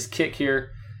catches this kick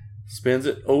here. Spins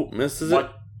it. Oh, misses it.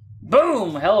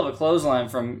 Boom! Hell of a clothesline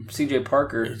from CJ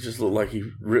Parker. It just looked like he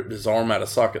ripped his arm out of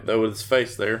socket, though, with his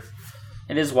face there.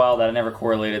 It is wild that I never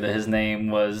correlated that his name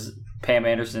was Pam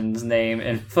Anderson's name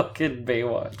in fucking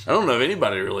Baywatch. I don't know if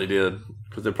anybody really did,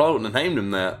 because they probably wouldn't have named him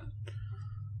that.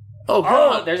 Oh,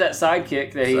 God! There's that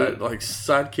sidekick that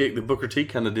sidekick that Booker T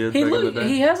kind of did back in the day.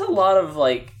 He has a lot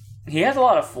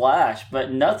of flash,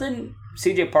 but nothing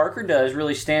CJ Parker does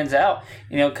really stands out.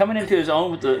 Coming into his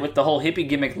own with the whole hippie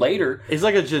gimmick later. He's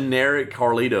like a generic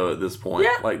Carlito at this point.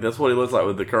 Yeah. That's what he looks like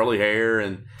with the curly hair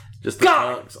and just the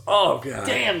chunks. Oh, God.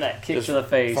 Damn, that kick to the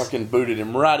face. Fucking booted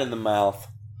him right in the mouth.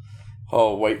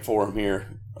 Oh, wait for him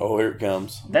here. Oh, here it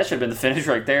comes. That should have been the finish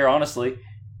right there, honestly.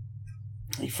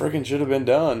 He freaking should have been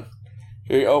done.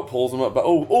 Here, pulls him up.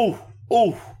 Oh.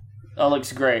 Oh,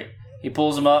 looks great. He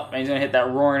pulls him up, and he's going to hit that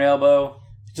roaring elbow.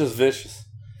 Just vicious.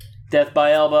 Death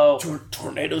by elbow.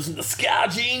 Tornadoes in the sky,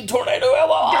 Gene. Tornado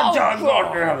elbow.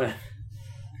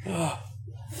 God.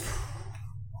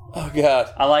 Oh,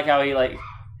 God. I like how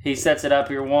he sets it up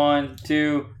here. 1,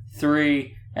 2,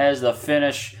 3 as the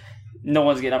finish. No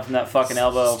one's getting up from that fucking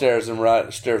elbow. Stares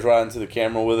right into the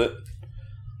camera with it.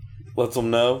 Lets them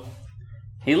know.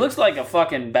 He looks like a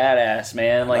fucking badass,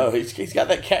 man. He's got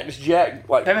that Cactus Jack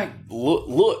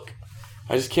look.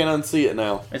 I just can't unsee it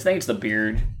now. I think it's the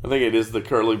beard. I think it is the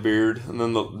curly beard. And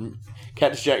then the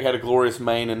Cactus Jack had a glorious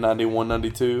mane in 91,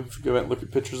 92. If you go back and look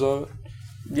at pictures of it.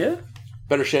 Yeah.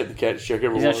 Better shape the Cactus Jack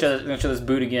ever was. He's going to show this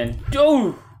boot again.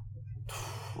 Oh!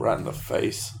 Right in the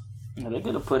face. Yeah, they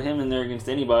could have put him in there against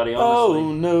anybody, honestly.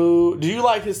 Oh, no. Do you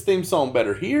like his theme song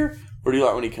better here? Or do you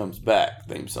like when he comes back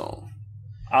theme song?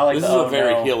 This is a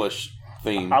very heelish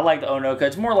theme. I like the Oh No, because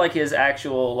it's more like his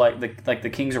actual, the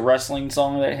Kings of Wrestling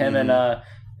song that him and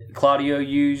Claudio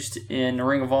used in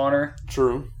Ring of Honor.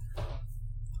 True.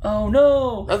 Oh,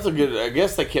 no. That's a good... I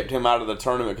guess they kept him out of the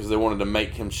tournament because they wanted to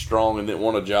make him strong and didn't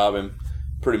want to job him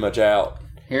pretty much out.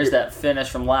 Here's that finish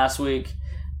from last week,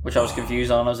 which I was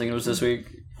confused on. I was thinking it was this week.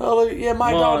 Oh, yeah,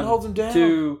 Mike Dalton holds him down.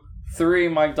 2, 3,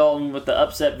 Mike Dalton with the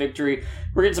upset victory.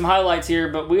 We're getting some highlights here,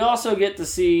 but we also get to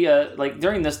see,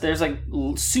 during this, there's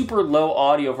super low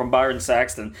audio from Byron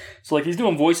Saxton. So he's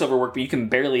doing voiceover work, but you can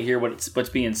barely hear what's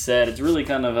being said. It's really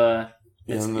kind of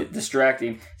it's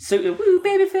distracting. So, woo,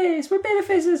 babyface, we're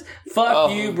babyfaces.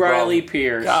 Fuck you, Briley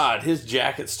Pierce. God, his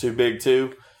jacket's too big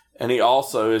too, and he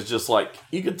also is just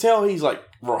you can tell he's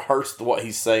rehearsed what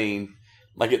he's saying.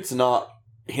 It's not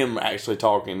him actually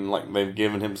talking. They've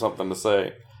given him something to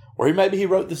say. Or maybe he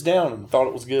wrote this down and thought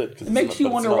it was good. It makes you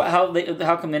wonder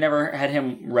how come they never had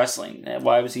him wrestling.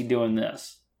 Why was he doing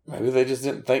this? Maybe they just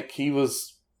didn't think he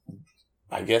was,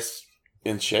 I guess,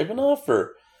 in shape enough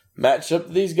or matched up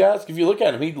to these guys. If you look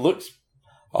at him, he looks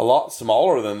a lot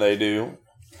smaller than they do.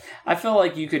 I feel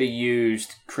like you could have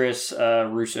used Chris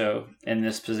Russo in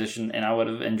this position, and I would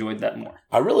have enjoyed that more.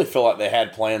 I really feel like they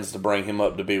had plans to bring him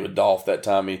up to be with Dolph that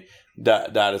time he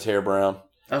dyed his hair brown.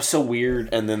 That was so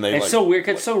weird. And then it's so weird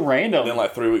because it's so random. And then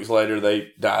 3 weeks later,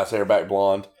 they dye his hair back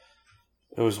blonde.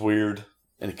 It was weird.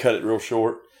 And he cut it real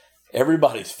short.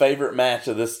 Everybody's favorite match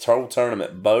of this whole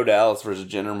tournament, Bo Dallas versus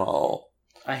Jinder Mahal.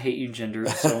 I hate you, Jinder,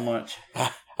 so much.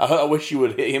 I wish you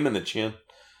would hit him in the chin.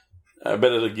 I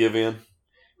bet it'll give in.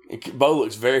 Bo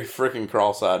looks very freaking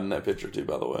cross-eyed in that picture, too,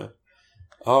 by the way.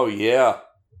 Oh, yeah.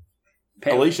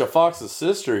 Alicia Fox's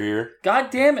sister here. God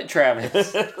damn it,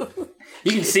 Travis.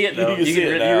 You can see it, though. You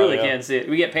really can see it.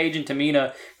 We get Paige and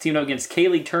Tamina teaming up against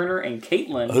Kaylee Turner and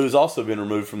Caitlyn. Who's also been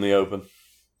removed from the Open.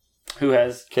 Who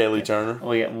has? Kaylee Turner.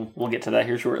 Oh, yeah. We'll get to that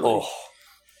here shortly. Oh.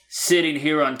 Sitting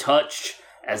here untouched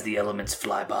as the elements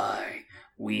fly by,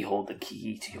 we hold the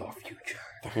key to your future.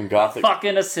 Fucking gothic.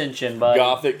 Fucking Ascension, buddy.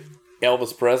 Gothic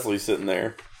Elvis Presley sitting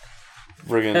there.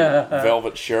 Friggin'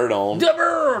 velvet shirt on.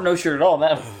 No shirt at all,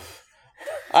 man.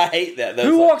 I hate that.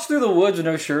 Who walks through the woods with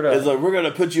no shirt on? It's we're going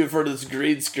to put you in front of this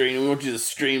green screen and we want you to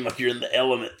scream like you're in the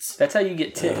elements. That's how you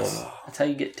get ticks. That's how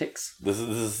you get ticks. This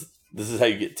is how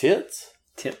you get tits?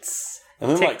 Tits.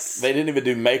 And then they didn't even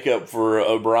do makeup for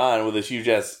O'Brien with this huge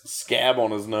ass scab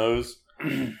on his nose.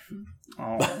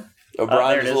 Oh.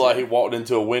 O'Brien just looked like he walked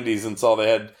into a Wendy's and saw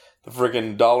they had the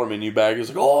freaking dollar menu bag. He was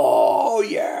like, oh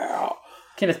yeah.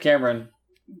 Kenneth Cameron.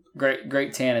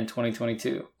 Great tan in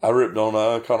 2022. I ripped on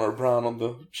Conor O'Brien on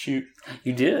the shoot.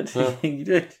 You did. Yeah. You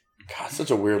did. God, such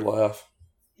a weird laugh.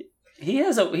 He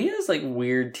has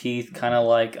weird teeth, kind of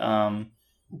like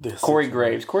Corey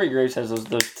Graves. Corey Graves has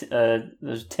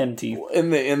those Tim teeth. In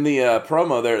the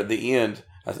promo there at the end,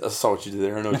 I saw what you did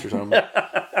there. I know what you're talking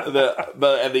about.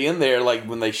 But at the end there,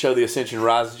 when they show the Ascension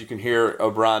rises, you can hear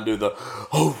O'Brien do the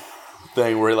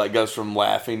thing where he goes from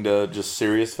laughing to just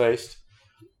serious faced.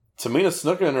 Tamina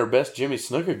Snuka in her best Jimmy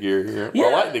Snuka gear here. Yeah,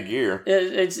 I like the gear.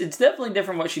 It's definitely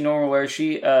different what she normally wears.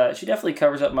 She definitely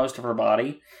covers up most of her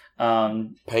body.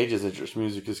 Paige's interest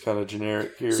music is kind of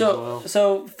generic here as well.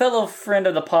 So fellow friend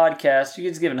of the podcast, you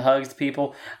just giving hugs to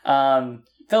people.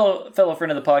 Fellow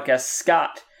friend of the podcast,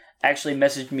 Scott, actually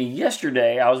messaged me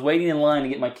yesterday. I was waiting in line to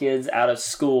get my kids out of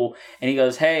school, and he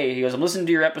goes, I'm listening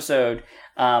to your episode.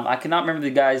 I cannot remember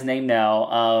the guy's name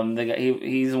now.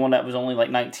 He's the one that was only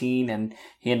 19, and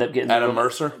he ended up getting Adam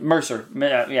Mercer.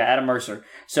 Adam Mercer.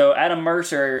 So Adam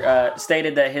Mercer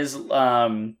stated that his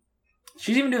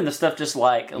she's even doing the stuff just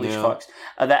like Alicia Fox.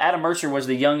 That Adam Mercer was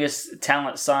the youngest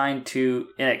talent signed to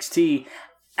NXT.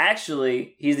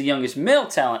 Actually, he's the youngest male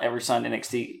talent ever signed to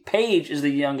NXT. Paige is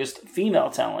the youngest female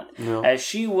talent, as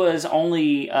she was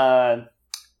only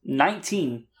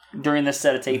 19 during this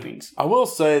set of tapings. I will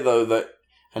say though that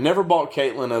I never bought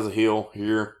Caitlyn as a heel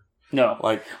here. No.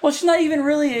 She's not even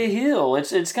really a heel.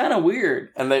 It's kind of weird.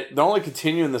 And they're only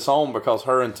continuing this on because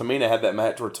her and Tamina had that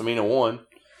match where Tamina won.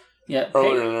 Yeah.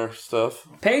 Earlier in their stuff.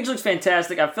 Paige looks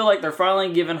fantastic. I feel like they're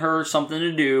finally giving her something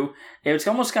to do. It's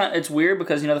almost it's weird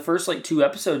because, the first 2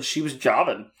 episodes she was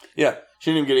jobbing. Yeah.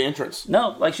 She didn't even get an entrance.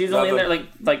 No, she was only in there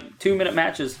 2-minute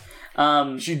matches.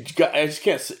 I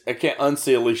can't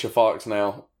unsee Alicia Fox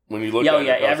now. When you look at it,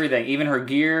 everything, even her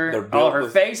gear, her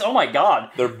face. Oh my God,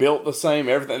 they're built the same.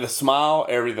 Everything, the smile,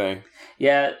 everything.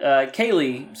 Yeah,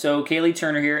 Kaylee. So Kaylee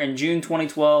Turner here in June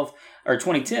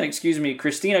 2010.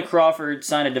 Christina Crawford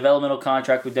signed a developmental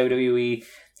contract with WWE.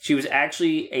 She was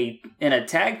actually in a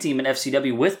tag team in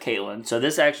FCW with Kaylen. So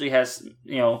this actually has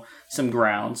some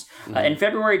grounds. Mm-hmm. In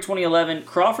February 2011,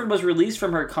 Crawford was released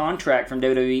from her contract from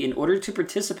WWE in order to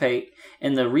participate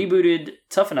in the rebooted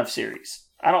Tough Enough series.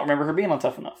 I don't remember her being on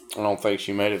Tough Enough. I don't think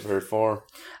she made it very far.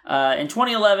 In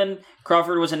 2011,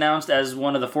 Crawford was announced as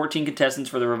one of the 14 contestants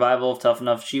for the revival of Tough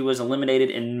Enough. She was eliminated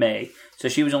in May, so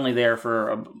she was only there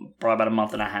for probably about a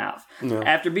month and a half. Yeah.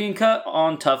 After being cut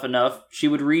on Tough Enough, she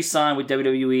would re-sign with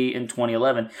WWE in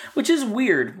 2011, which is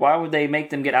weird. Why would they make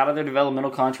them get out of their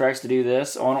developmental contracts to do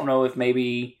this? I don't know if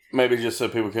maybe just so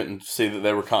people couldn't see that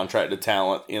they were contracted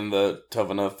talent in the Tough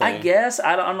Enough thing. I guess.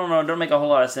 I don't know. It don't make a whole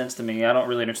lot of sense to me. I don't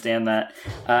really understand that.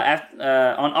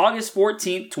 On August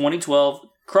 14th, 2012,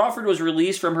 Crawford was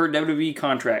released from her WWE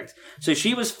contract. So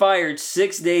she was fired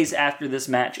 6 days after this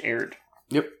match aired.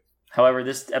 Yep. However,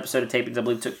 this episode of tapings, I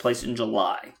believe, took place in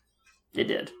July. It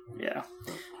did. Yeah.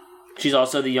 She's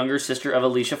also the younger sister of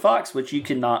Alicia Fox, which you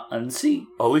cannot unsee.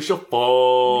 Alicia Fox.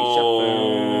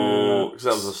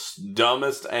 That was the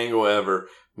dumbest angle ever.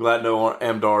 I'm glad no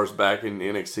Amdar's back in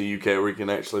NXT UK where he can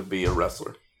actually be a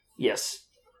wrestler. Yes.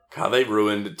 God, they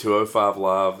ruined 205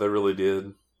 Live. They really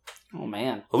did. Oh,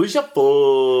 man. Alicia Fox.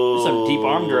 There's some deep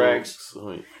arm drags.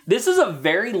 Sweet. This is a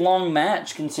very long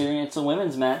match considering it's a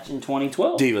women's match in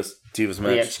 2012. Divas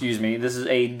match. Yeah, excuse me. This is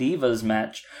a Divas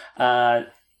match.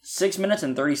 6 minutes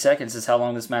and 30 seconds is how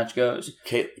long this match goes.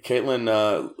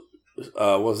 Caitlyn,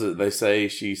 they say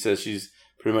she says she's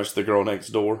pretty much the girl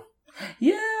next door.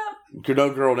 Yeah.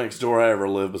 No girl next door I ever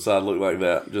lived beside look like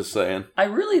that. Just saying. I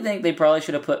really think they probably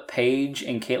should have put Paige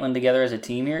and Caitlyn together as a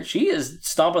team here. She is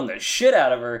stomping the shit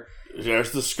out of her.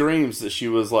 There's the screams that she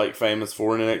was like famous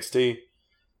for in NXT.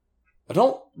 I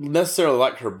don't necessarily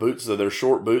like her boots though. They're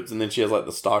short boots, and then she has like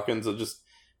the stockings. It just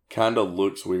kind of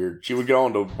looks weird. She would go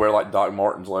on to wear like Doc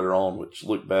Martens later on, which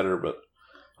look better, but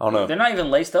I don't know. They're not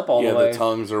even laced up all the way. Yeah, the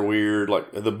tongues are weird.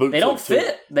 Like the boots, they don't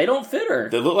fit. They don't fit her.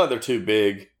 They look like they're too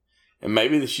big, and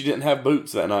maybe she didn't have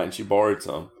boots that night, and she borrowed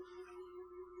some.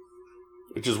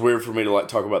 Which is weird for me to like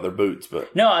talk about their boots,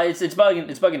 but no, it's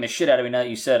bugging the shit out of me now that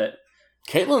you said it.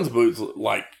 Caitlyn's boots,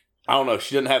 like I don't know,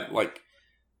 she didn't have like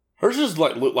hers just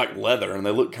like look like leather, and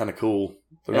they look kind of cool.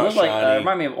 They're not shiny. Like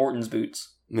remind me of Orton's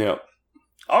boots. Yeah.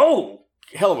 Oh,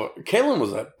 hell of a Caitlyn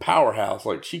was a powerhouse.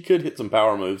 Like she could hit some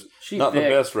power moves. She's not thick. The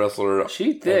best wrestler.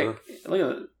 She's thick. Ever. Look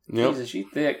at it. Yep. Jesus, she's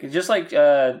thick. Just like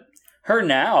her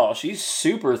now, she's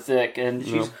super thick, and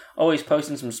she's always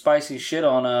posting some spicy shit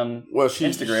on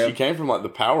Instagram. She came from like the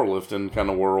powerlifting kind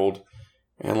of world,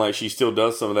 and like she still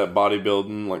does some of that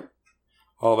bodybuilding, like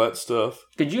all that stuff.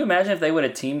 Could you imagine if they would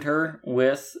have teamed her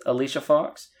with Alicia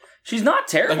Fox? She's not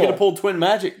terrible. They could have pulled Twin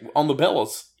Magic on the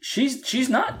Bellas. She's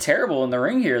not terrible in the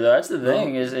ring here, though. That's the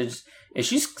thing. Is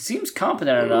she seems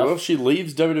competent enough. Well, if she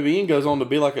leaves WWE and goes on to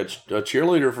be like a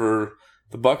cheerleader for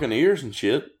the Buccaneers and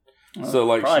shit. Well, so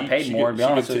like probably paid more. To be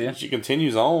honest with you, she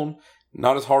continues on.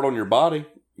 Not as hard on your body.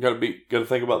 Got to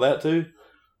think about that too.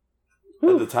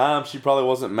 At the time, she probably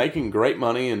wasn't making great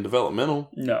money in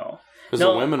developmental. No, because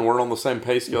the women weren't on the same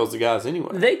pay scale as the guys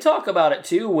anyway. They talk about it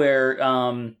too, where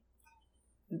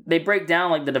they break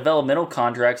down like the developmental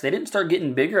contracts. They didn't start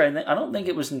getting bigger. I don't think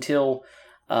it was until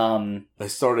they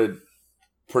started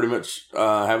pretty much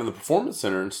having the performance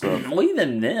center and stuff. Well,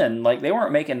 even then, like they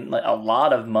weren't making like, a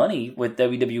lot of money with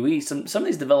WWE. Some of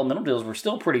these developmental deals were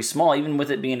still pretty small, even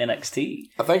with it being NXT.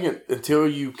 I think until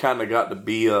you kind of got to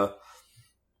be a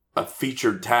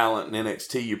featured talent in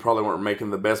NXT, you probably weren't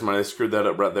making the best money. They screwed that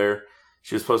up right there.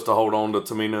 She was supposed to hold on to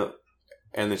Tamina,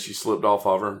 and then she slipped off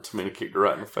of her, and Tamina kicked her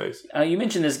right in the face. You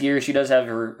mentioned this gear. She does have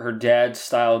her dad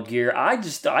style gear. I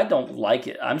don't like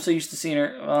it. I'm so used to seeing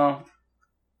her.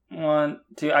 1,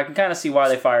 2. I can kind of see why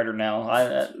they fired her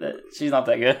now. She's not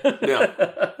that good.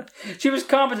 Yeah. She was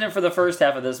competent for the first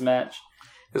half of this match.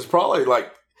 It's probably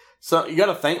like you got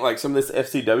to think like some of this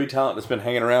FCW talent that's been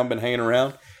hanging around,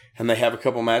 and they have a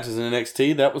couple matches in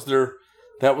NXT. That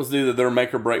was either their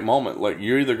make or break moment. Like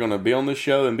you're either going to be on this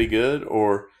show and be good,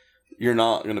 or you're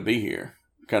not going to be here,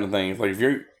 kind of thing. It's like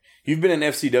if you've been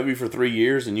in FCW for 3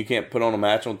 years and you can't put on a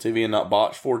match on TV and not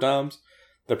botch 4 times,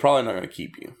 they're probably not going to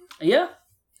keep you. Yeah.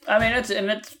 I mean,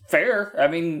 it's fair. I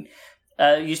mean,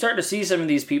 you start to see some of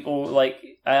these people, like,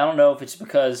 I don't know if it's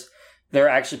because they're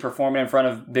actually performing in front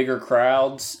of bigger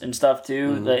crowds and stuff,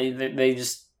 too. Mm-hmm. They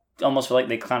just almost feel like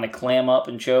they kind of clam up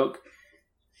and choke.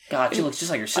 God, she looks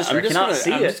just like her sister. I'm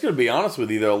just going to be honest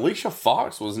with you, though. Alicia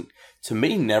Fox was, to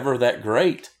me, never that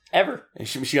great. Ever. And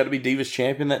she got to be Divas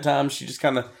Champion that time. She just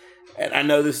kind of, and I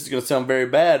know this is going to sound very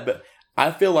bad, but I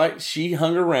feel like she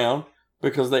hung around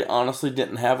because they honestly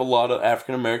didn't have a lot of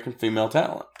African American female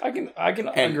talent. I can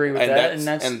agree with that,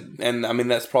 and I mean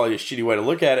that's probably a shitty way to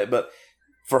look at it, but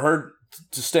for her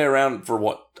to stay around for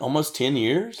what, almost 10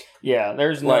 years? Yeah,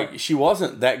 there's like she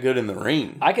wasn't that good in the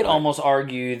ring. I could almost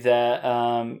argue that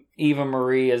Eva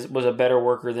Marie was a better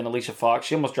worker than Alicia Fox.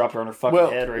 She almost dropped her on her fucking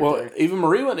head right there. Eva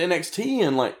Marie went to NXT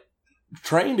and like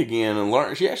trained again and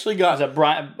learned. She actually got. Was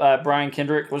that Brian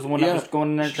Kendrick was the one that was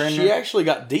going in there training? She actually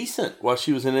got decent while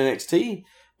she was in NXT,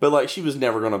 but like she was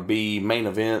never going to be main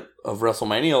event of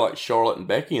WrestleMania like Charlotte and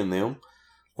Becky and them.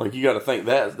 Like you got to think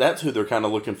that's who they're kind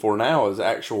of looking for now is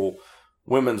actual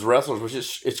women's wrestlers, which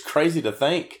is it's crazy to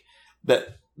think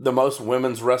that the most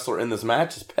women's wrestler in this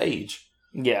match is Paige.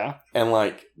 Yeah. And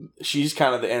like she's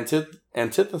kind of the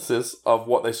antithesis of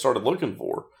what they started looking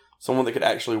for. Someone that could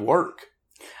actually work.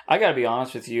 I got to be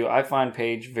honest with you. I find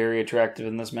Paige very attractive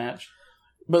in this match.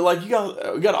 But like you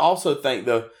got to also think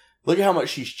though, look at how much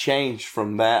she's changed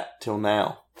from that till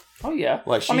now. Oh yeah.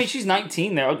 Like she's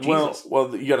 19 there. Oh, Jesus.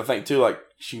 Well, you got to think too like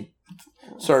she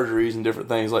surgeries and different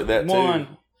things like that too.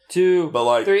 1, 2, but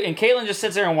like 3 and Caitlyn just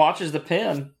sits there and watches the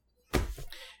pin.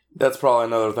 That's probably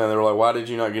another thing. They were like, why did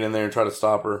you not get in there and try to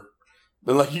stop her?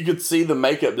 But like you could see the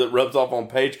makeup that rubs off on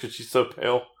Paige because she's so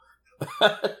pale.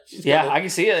 I can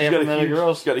see it from the other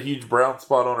girls. She's got a huge brown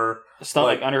spot on her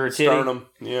stomach, like, under her titty. Sternum.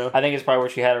 Yeah, I think it's probably where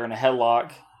she had her in a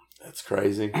headlock. That's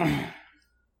crazy.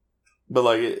 But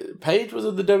like Paige was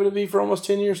at the WWE for almost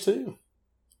 10 years too.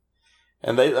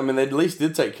 And they at least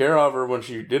did take care of her when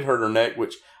she did hurt her neck,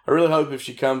 which I really hope if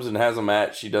she comes and has a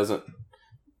match, she doesn't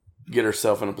get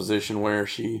herself in a position where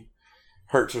she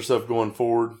hurts herself going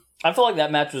forward. I feel like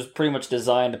that match was pretty much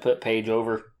designed to put Paige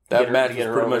over. That match was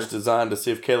pretty much designed to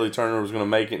see if Kaylee Turner was going to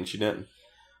make it, and she didn't.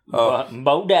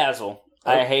 Bo Dazzle.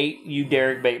 I hate you,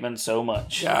 Derek Bateman, so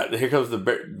much. Yeah, here comes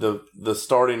the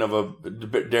starting of a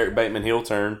Derek Bateman heel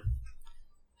turn.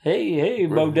 Hey,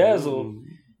 Bo Dazzle.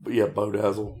 Yeah, Bo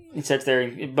Dazzle. He sits there,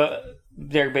 but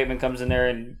Derek Bateman comes in there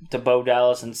and to Bo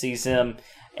Dallas and sees him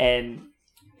and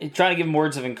trying to give him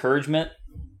words of encouragement.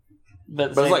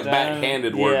 But it's like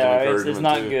backhanded words of encouragement. It's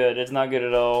not good. It's not good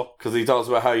at all. Because he talks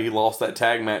about how he lost that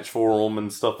tag match for him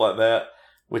and stuff like that,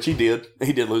 which he did.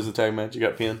 He did lose the tag match. He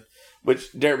got pinned.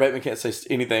 Which Derek Bateman can't say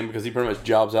anything because he pretty much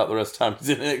jobs out the rest of the time he's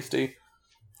in NXT.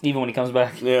 Even when he comes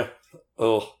back. Yeah.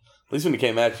 Oh, at least when he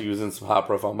came back, he was in some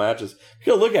high-profile matches. If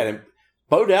you look at him,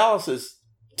 Bo Dallas is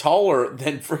taller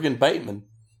than freaking Bateman.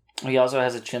 He also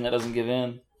has a chin that doesn't give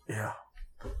in. Yeah.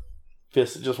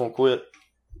 Fist that just won't quit.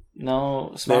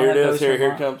 No. There it is. Here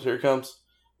it comes.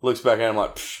 Looks back at him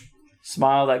like, psh.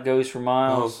 Smile that goes for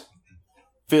miles.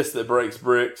 Fist that breaks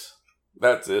bricks.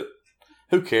 That's it.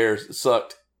 Who cares? It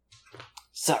sucked.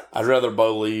 I'd rather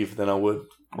Bo leave than I would.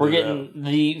 We're getting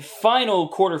the final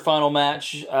quarterfinal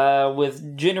match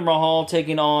with Jinder Mahal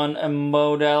taking on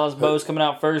Bo Dallas. Bo's coming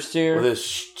out first here. With this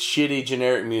shitty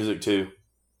generic music too,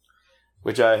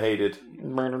 which I hated. I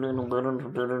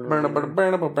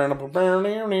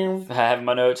have in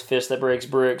my notes, fist that breaks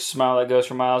bricks, smile that goes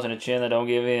for miles, and a chin that don't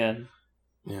give in.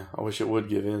 Yeah, I wish it would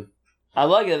give in. I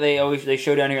like that they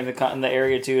show down here in the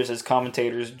area too. It says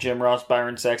commentators Jim Ross,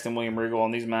 Byron Sexton, William Regal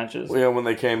on these matches. Yeah, when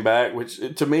they came back, which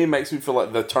to me makes me feel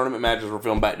like the tournament matches were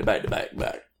filmed back to back to back to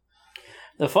back.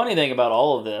 The funny thing about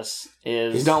all of this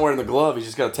is he's not wearing the glove. He's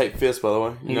just got a taped fist. By the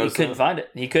way, he couldn't find it.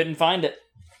 He couldn't find it.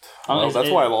 Well, that's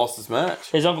why I lost this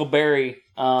match. His Uncle Barry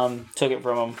took it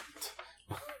from him.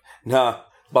 Nah,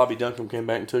 Bobby Duncan came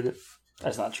back and took it.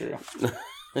 That's not true.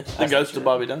 The ghost of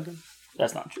Bobby Duncan?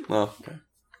 That's not true. Oh, okay.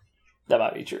 That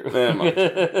might be true.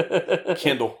 Yeah,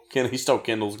 Kendall. He stole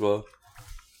Kendall's glove.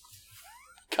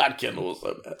 God, Kendall was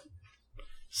so bad.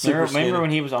 Remember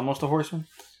when he was almost a horseman?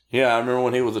 Yeah, I remember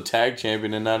when he was a tag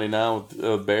champion in '99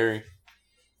 with Barry.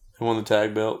 He won the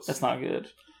tag belts. That's not good.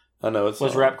 I know.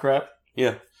 Was Rap Crap?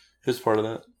 Yeah, he was part of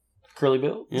that. Curly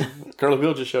Bill? Yeah, Curly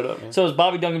Bill just showed up, man. So it was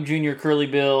Bobby Duncan Jr., Curly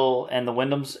Bill, and the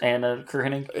Wyndhams, and Kurt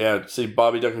Hennig? Yeah, see,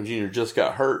 Bobby Duncan Jr. just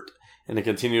got hurt, and it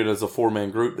continued as a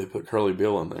four-man group. They put Curly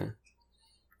Bill in there.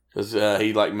 Because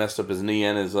he messed up his knee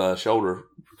and his shoulder,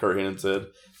 Kurt Hennig said.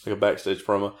 Like a backstage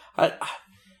promo.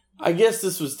 I guess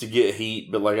this was to get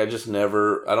heat, but I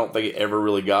don't think it ever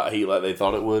really got heat like they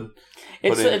thought it would.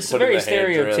 It's very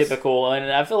stereotypical,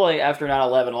 and I feel like after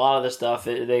 9/11, a lot of this stuff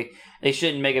they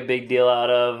shouldn't make a big deal out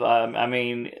of.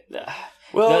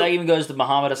 That even goes to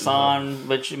Muhammad Hassan,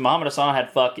 which Muhammad Hassan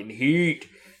had fucking heat.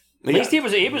 At least he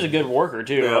was a good worker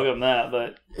too. Yeah. I'll give him that.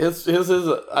 But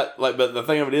but the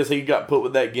thing of it is, he got put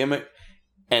with that gimmick,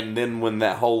 and then when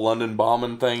that whole London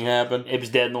bombing thing happened, it was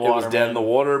dead in the water. It was dead in the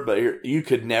water. But you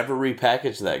could never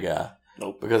repackage that guy.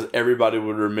 Nope. Because everybody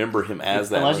would remember him as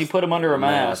that. Unless you put him under a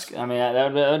mask. I mean,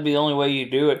 that would be the only way you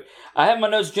do it. I have in my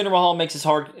notes, Jinder Mahal makes this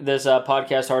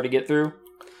podcast hard to get through.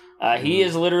 He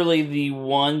is literally the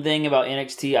one thing about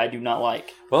NXT I do not like.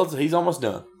 Well, he's almost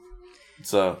done.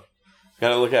 So, got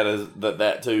to look at it as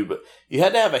that too. But you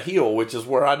had to have a heel, which is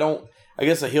where I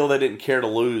guess a heel they didn't care to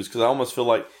lose, because I almost feel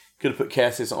like could have put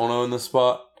Cassius Ohno in this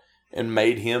spot and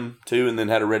made him too, and then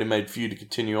had a ready-made feud to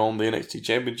continue on the NXT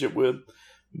Championship with.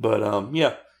 But,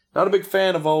 yeah, not a big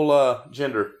fan of old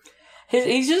Jinder.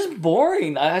 He's just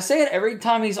boring. I say it every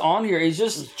time he's on here. He's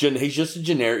just a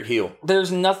generic heel.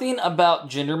 There's nothing about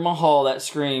Jinder Mahal that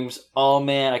screams, "Oh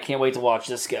man, I can't wait to watch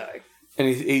this guy." And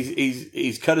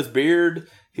he's cut his beard.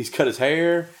 He's cut his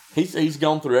hair. He's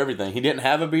gone through everything. He didn't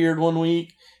have a beard one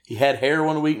week. He had hair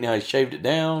one week. Now he shaved it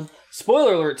down.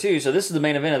 Spoiler alert too. So this is the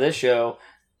main event of this show.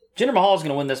 Jinder Mahal is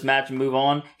going to win this match and move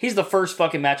on. He's the first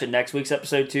fucking match of next week's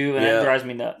episode too, and that drives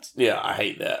me nuts. Yeah, I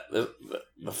hate that.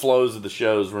 The flows of the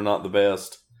shows were not the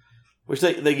best. Which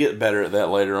they get better at that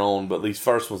later on, but these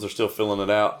first ones are still filling it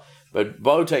out. But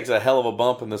Bo takes a hell of a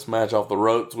bump in this match off the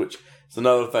ropes, which is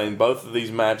another thing. Both of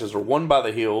these matches are won by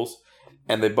the heels,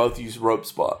 and they both use rope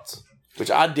spots.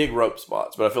 Which I dig rope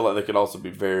spots, but I feel like they could also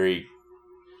be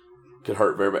could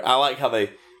hurt very bad. I like how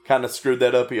they kind of screwed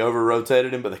that up. He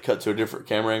over-rotated him, but they cut to a different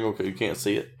camera angle because you can't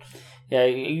see it. Yeah,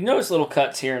 you notice little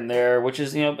cuts here and there, which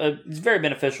is, it's very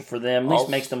beneficial for them. At least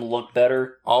makes them look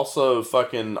better. Also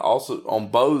on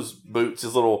Bo's boots,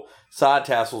 his little side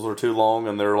tassels are too long,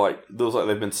 and they're looks like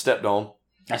they've been stepped on.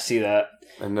 I see that.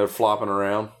 And they're flopping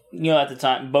around. At the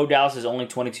time, Bo Dallas is only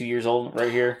 22 years old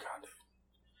right here. God,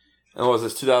 and what was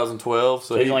this, 2012?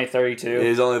 So he's only 32.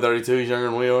 He's only 32. He's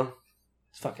younger than we are.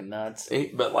 It's fucking nuts.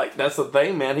 But that's the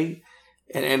thing, man.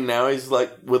 And now he's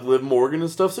with Liv Morgan and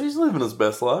stuff, so he's living his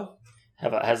best life.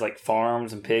 Has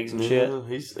farms and pigs and shit.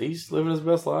 He's living his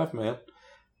best life, man.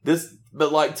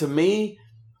 But to me,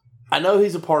 I know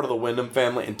he's a part of the Wyndham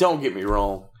family, and don't get me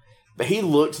wrong, but he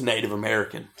looks Native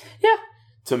American. Yeah.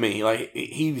 To me,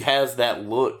 he has that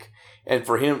look, and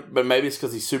for him, but maybe it's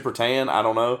because he's super tan. I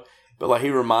don't know, but he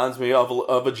reminds me of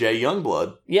a Jay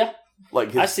Youngblood. Yeah.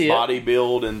 His body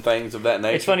build and things of that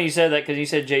nature. It's funny you said that because you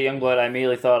said Jay Youngblood. I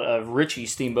immediately thought of Richie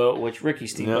Steamboat, which Ricky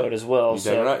Steamboat as well.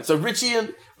 So right. So Richie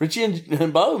and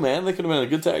Bo, man, they could have been a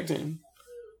good tag team.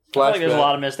 I feel like there's a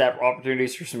lot of missed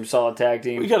opportunities for some solid tag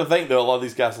teams. You got to think though, a lot of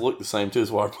these guys look the same too,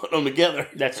 so why put them together?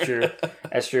 That's true.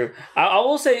 That's true. I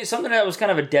will say something that was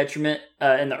kind of a detriment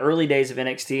in the early days of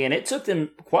NXT, and it took them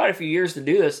quite a few years to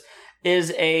do this.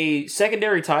 Is a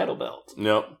secondary title belt.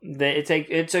 Yep.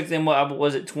 It took them, what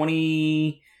was it,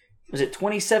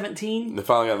 2017? They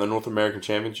finally got the North American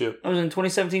Championship. It was in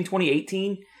 2017,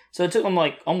 2018. So it took them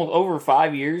almost over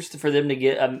 5 years for them to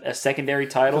get a secondary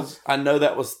title. I know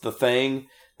that was the thing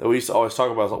that we used to always talk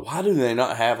about. I was why do they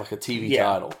not have a TV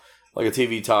title? A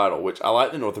TV title, which I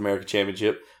like the North American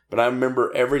Championship, but I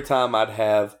remember every time I'd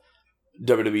have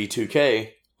WWE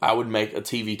 2K, I would make a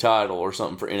TV title or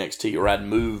something for NXT, or I'd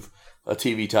move a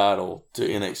TV title to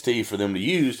NXT for them to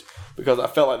use, because I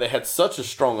felt like they had such a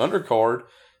strong undercard,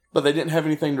 but they didn't have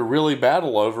anything to really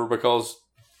battle over because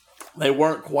they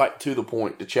weren't quite to the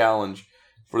point to challenge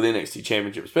for the NXT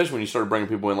Championship, especially when you started bringing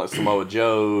people in like Samoa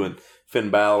Joe and Finn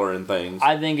Balor and things.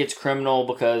 I think it's criminal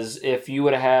because if you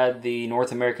would have had the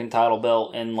North American title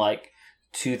belt in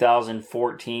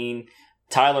 2014,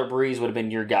 Tyler Breeze would have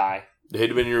been your guy. He'd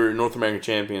have been your North American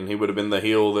champion. He would have been the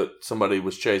heel that somebody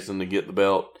was chasing to get the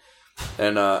belt.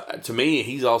 And to me,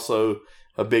 he's also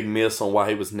a big miss on why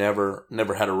he was never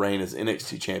had a reign as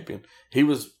NXT champion. He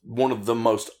was one of the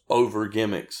most over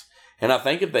gimmicks. And I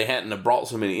think if they hadn't have brought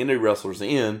so many indie wrestlers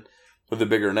in with a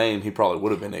bigger name, he probably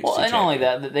would have been NXT champion. Well, and not only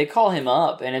that, they call him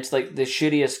up, and it's the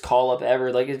shittiest call up ever.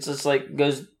 It's just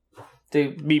goes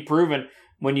to be proven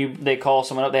when they call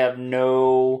someone up, they have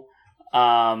no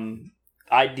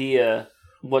idea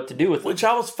what to do with it. Which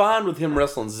I was fine with him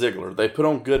wrestling Ziggler. They put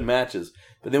on good matches.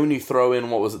 But then when you throw in,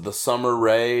 the Summer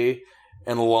Rae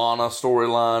and Lana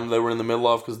storyline they were in the middle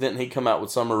of, because didn't he come out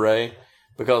with Summer Rae?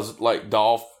 Because,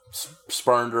 Dolph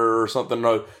spurned her or something.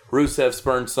 No, Rusev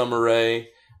spurned Summer Rae,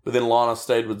 but then Lana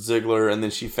stayed with Ziggler, and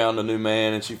then she found a new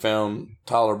man, and she found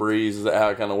Tyler Breeze. Is that how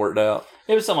it kind of worked out?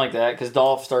 It was something like that, because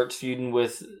Dolph starts feuding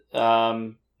with... he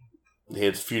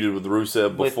had feuded with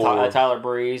Rusev before. With Tyler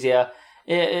Breeze, yeah.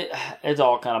 It's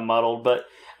all kind of muddled, but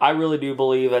I really do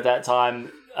believe at that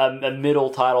time a middle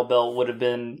title belt would have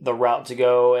been the route to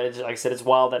go. And like I said, it's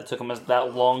wild that it took them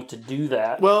that long to do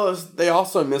that. Well, they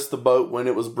also missed the boat when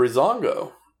it was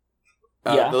Breezango.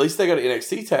 At least they got an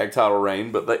NXT tag title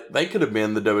reign, but they could have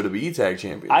been the WWE tag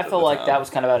champions. I feel like that was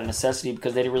kind of out of necessity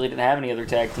because they really didn't have any other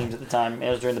tag teams at the time. It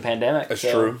was during the pandemic. That's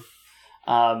true.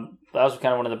 That was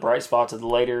kind of one of the bright spots of the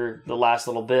last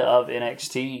little bit of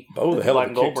NXT. Oh, the hell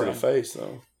of a kick to the face,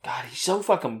 though. God, he's so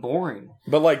fucking boring.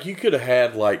 But, you could have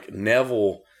had,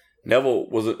 Neville Neville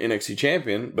was an NXT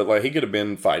champion, but like he could have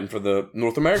been fighting for the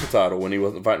North America title when he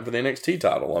wasn't fighting for the NXT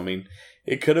title. I mean,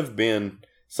 it could have been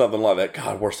something like that.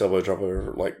 God, worst elbow drop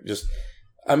ever. Like just,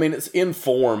 I mean, it's in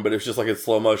form, but it's just like in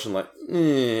slow motion, like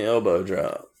elbow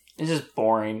drop. It's just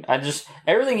boring.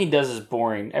 Everything he does is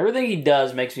boring. Everything he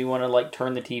does makes me want to like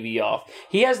turn the TV off.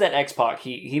 He has that X-Pac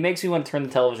heat. He makes me want to turn the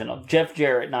television off. Jeff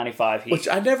Jarrett, 95 heat. Which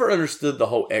I never understood the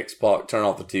whole X-Pac turn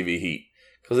off the TV heat.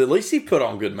 Because at least he put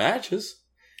on good matches.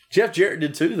 Jeff Jarrett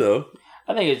did too, though.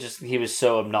 I think it's just he was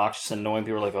so obnoxious and annoying.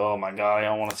 People were like, "Oh my god, I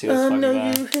don't want to see this fucking guy."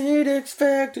 I know you hate X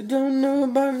Factor, don't know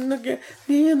about it,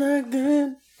 being like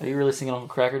that. Are you really singing Uncle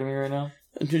Cracker to me right now?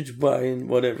 Did you buy in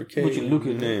whatever case? Would you look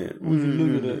at that? Would you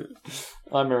look at that?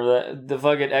 I remember that. The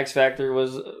fucking X Factor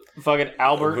was fucking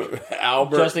Albert,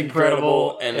 Just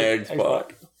Incredible, and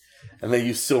X-Pac. And they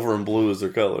used silver and blue as their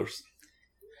colors.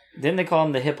 Didn't they call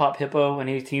him the Hip Hop Hippo when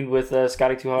he teamed with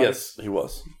Scotty 2 Hotty? Yes, he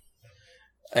was.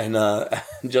 And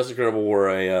Just Incredible wore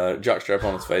a jockstrap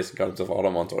on his face and got himself Auto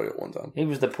Montoya at one time. He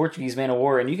was the Portuguese Man of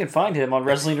War, and you can find him on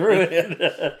Wrestling Ruin.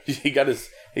 He got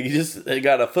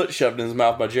a foot shoved in his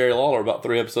mouth by Jerry Lawler about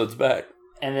 3 episodes back.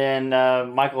 And then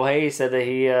Michael Hayes said that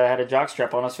he had a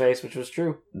jockstrap on his that was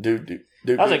true. Dude.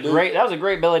 That was a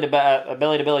great belly to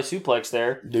belly suplex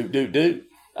there. Dude.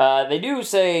 They do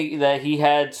say that he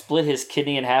had split his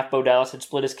kidney in half. Bo Dallas had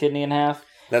split his kidney in half.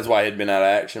 That's why he'd been out of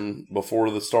action before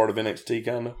the start of NXT,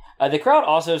 kind of. The crowd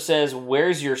also says,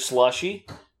 "Where's your slushy?"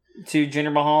 to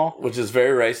Jinder Mahal, which is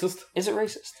very racist. Is it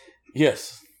racist?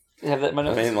 Yes. Have that in my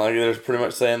notes? I mean, like they're pretty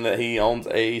much saying that he owns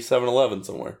a 7-Eleven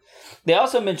somewhere. They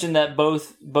also mentioned that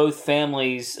both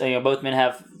families, both men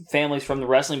have families from the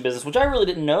wrestling business, which I really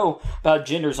didn't know about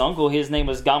Jinder's uncle. His name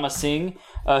was Gama Singh,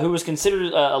 who was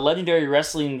considered a legendary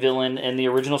wrestling villain in the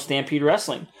original Stampede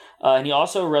Wrestling. And he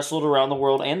also wrestled around the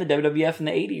world and the WWF in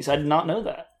the 80s. I did not know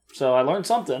that. So I learned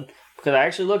something because I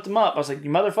actually looked him up. I was like, you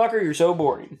motherfucker, you're so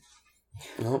boring.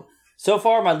 Nope. So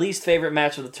far, my least favorite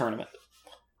match of the tournament.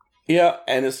 Yeah,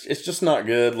 and it's just not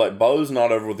good. Like, Bo's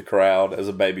not over with the crowd as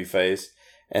a babyface.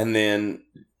 And then,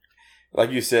 like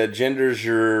you said, Jinder's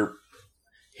your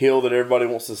heel that everybody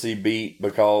wants to see beat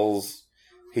because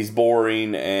he's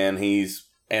boring and he's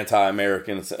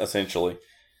anti-American, essentially.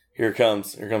 Here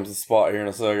comes the spot here in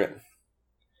a second.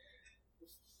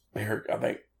 Here, I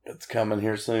think it's coming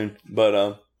here soon.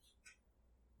 But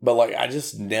like, I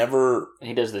just never...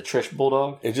 He does the Trish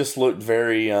Bulldog? It just looked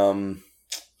very...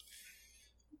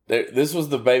 This was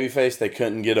the babyface they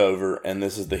couldn't get over, and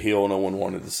this is the heel no one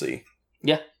wanted to see.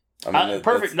 Yeah. I mean,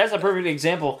 perfect. That's a perfect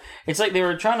example. It's like they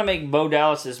were trying to make Bo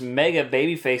Dallas this mega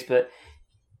babyface, but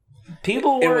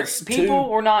people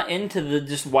were not into the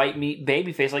just white meat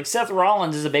babyface. Like Seth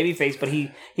Rollins is a babyface, but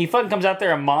he fucking comes out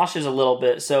there and moshes a little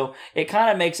bit, so it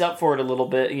kind of makes up for it a little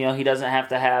bit. You know, he doesn't have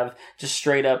to have just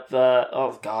straight up.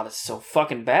 Oh God, it's so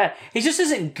fucking bad. He just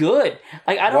isn't good.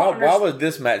 Like I don't. Why would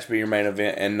this match be your main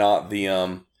event and not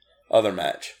the other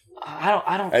match?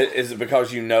 I don't. Is it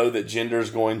because you know that Jinder's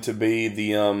going to be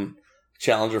the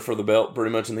challenger for the belt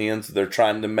pretty much in the end, so they're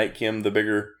trying to make him the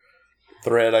bigger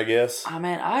threat, I guess?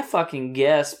 I fucking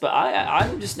guess, but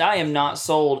I am not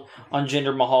sold on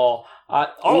Jinder Mahal.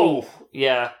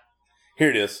 Yeah. Here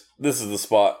it is. This is the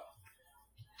spot.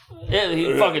 Yeah,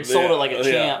 he fucking sold it like a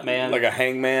champ, man. Like a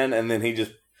hangman, and then he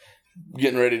just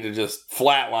getting ready to just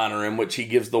flatliner him, which he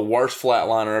gives the worst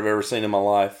flatliner I've ever seen in my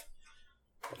life.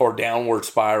 Or downward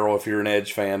spiral if you're an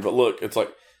Edge fan. But look, it's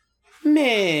like,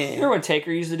 man. Remember when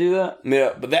Taker used to do that?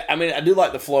 Yeah, but I do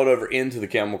like the float over into the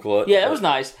camel clutch. Yeah, that was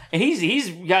nice. And he's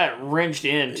got it wrenched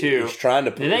in too. He's trying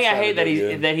to. The thing I hate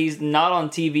that he's not on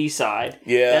TV side.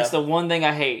 Yeah, that's the one thing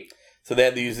I hate. So they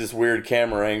had to use this weird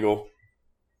camera angle,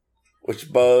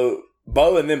 which Bo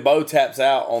taps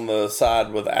out on the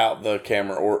side without the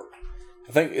camera. Or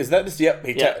I think is that just yep.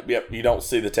 You don't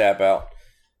see the tap out.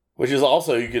 Which is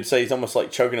also, you could say he's almost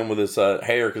like choking him with his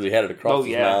hair because he had it across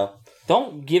his mouth.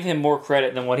 Don't give him more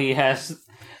credit than what he has.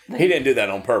 He didn't do that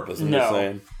on purpose, I'm just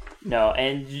saying. No,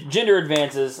 and Jinder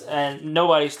advances, and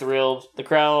nobody's thrilled. The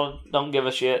crowd don't give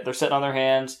a shit. They're sitting on their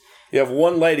hands. You have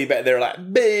one lady back there like,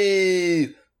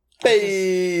 boo,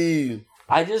 boo.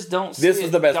 I just don't see This is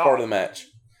the best part of the match.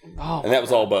 Oh, and that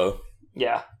was all Bo.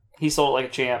 Yeah, he sold it like a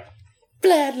champ.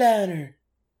 Flatliner.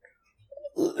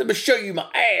 Let me show you my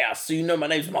ass so you know my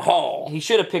name's Mahal. He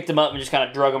should have picked him up and just kind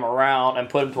of drug him around and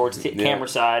put him towards camera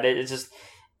side. It's just...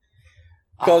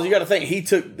 Because you got to think, he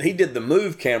did the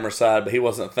move camera side, but he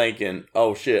wasn't thinking,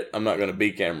 oh shit, I'm not going to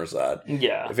be camera side.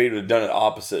 Yeah. If he would have done it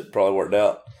opposite, it probably worked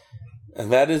out. And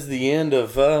that is the end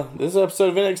of this episode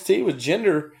of NXT with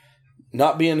Jinder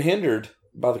not being hindered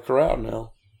by the crowd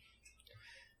now.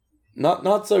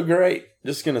 Not so great.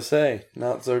 Just gonna say,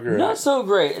 not so great. Not so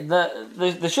great.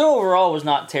 The show overall was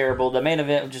not terrible. The main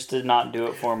event just did not do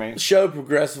it for me. The show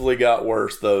progressively got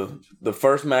worse, though. The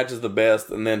first match is the best,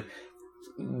 and then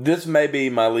this may be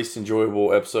my least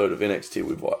enjoyable episode of NXT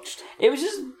we've watched. It was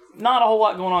just not a whole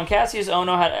lot going on. Cassius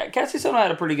Ohno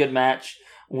had a pretty good match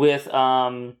with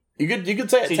You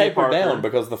could say it tapered down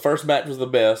because the first match was the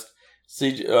best.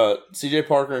 CJ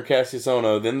Parker and Cassius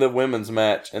Ohno, then the women's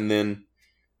match, and then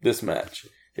this match.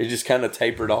 It just kind of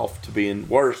tapered off to being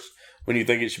worse when you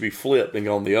think it should be flipped and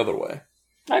gone the other way.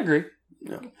 I agree.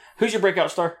 Yeah. Who's your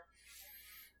breakout star?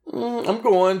 I'm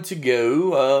going to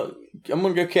go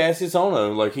Cassius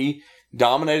Ohno. Like, he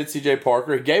dominated CJ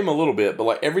Parker. He gave him a little bit, but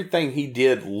like everything he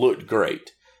did looked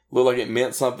great. Looked like it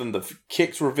meant something. The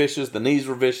kicks were vicious. The knees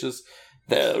were vicious.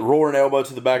 The roaring elbow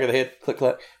to the back of the head, click,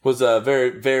 clack, was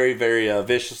very, very, very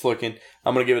vicious looking.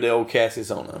 I'm going to give it to old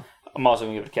Cassius Ohno. I'm also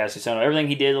going to give it to Cassius Ohno. Everything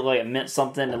he did looked like it meant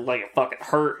something and like it fucking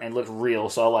hurt and looked real,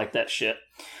 so I like that shit.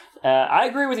 I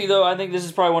agree with you, though. I think this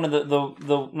is probably one of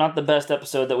the not the best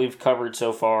episode that we've covered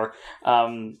so far.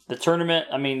 The tournament,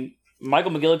 I mean,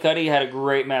 Michael McGillicuddy had a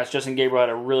great match. Justin Gabriel had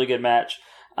a really good match,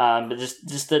 but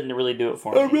just didn't really do it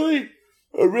for me.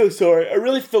 I'm really sorry. I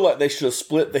really feel like they should have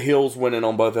split the heels winning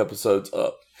on both episodes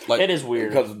up. Like, it is weird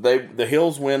because the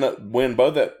heels win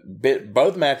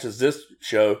both matches this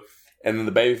show, and then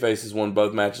the babyfaces won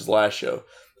both matches last show.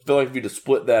 I feel like if you'd have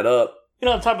split that up. You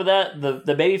know, on top of that,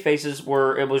 the babyfaces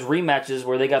it was rematches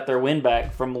where they got their win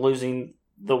back from losing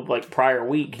the prior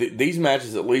week. These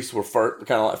matches at least were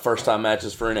kind of like first time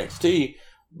matches for NXT,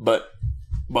 but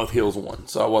both heels won.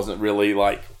 So I wasn't really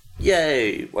like,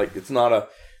 yay! Like this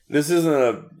isn't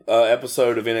a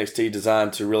episode of NXT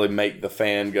designed to really make the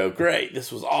fan go, great,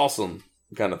 this was awesome,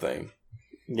 kind of thing.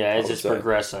 Yeah, it's just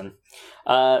progressing.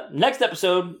 Next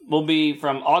episode will be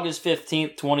from August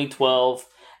 15th, 2012.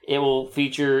 It will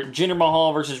feature Jinder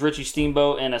Mahal versus Richie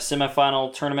Steamboat in a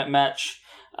semifinal tournament match.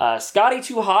 Scotty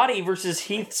 2 Hotty versus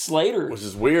Heath Slater. Which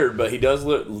is weird, but he does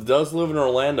live in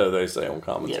Orlando, they say on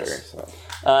commentary. Yes. So.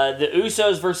 The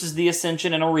Usos versus The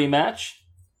Ascension in a rematch.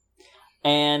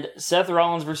 And Seth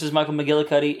Rollins versus Michael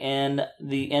McGillicuddy in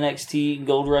the NXT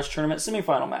Gold Rush Tournament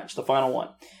semifinal match, the final one.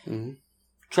 Mm-hmm.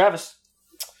 Travis.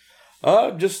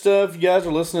 If you guys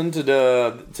are listening to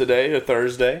today or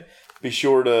Thursday, be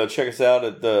sure to check us out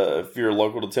if you're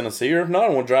local to Tennessee, or if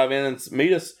not, want to drive in and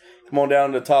meet us. Come on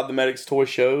down to Todd the Medic's Toy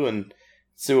Show and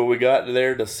see what we got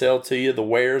there to sell to you. The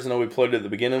wares, I know we plugged it at the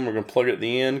beginning. We're going to plug it at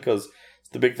the end because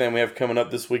it's the big thing we have coming up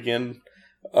this weekend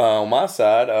on my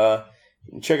side.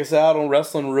 Check us out on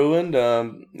Wrestling Ruined.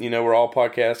 Where all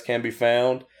podcasts can be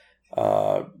found.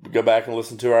 Go back and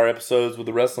listen to our episodes with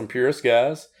the Wrestling Purist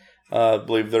guys. I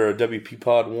believe they're a WP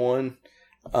Pod 1.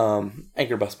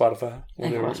 Anchored by Spotify.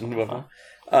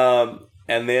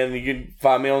 And then you can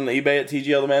find me on the eBay at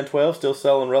TGL the Man 12, still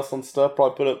selling wrestling stuff.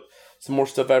 Probably put up some more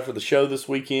stuff after the show this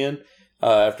weekend,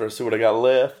 after I see what I got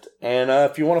left. And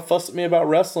if you want to fuss at me about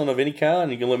wrestling of any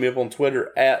kind, you can look me up on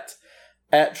Twitter at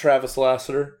Travis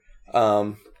Lassiter.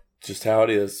 Just how it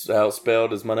is, how it's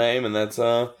spelled is my name, and that's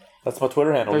my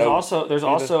Twitter handle. There's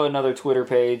also another Twitter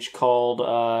page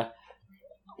called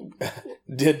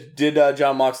Did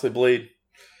John Moxley bleed?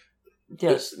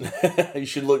 Yes. You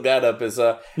should look that up.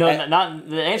 Not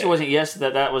the answer wasn't yes,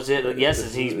 that was it. Yes,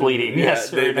 is he's bleeding. Yeah, yes.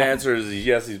 The answer is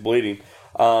yes, he's bleeding.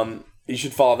 You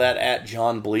should follow that at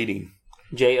John Bleeding.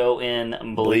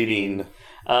 JON Bleeding.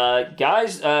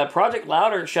 Guys, Project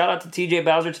Louder, shout out to TJ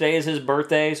Bowser. Today is his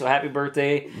birthday, so happy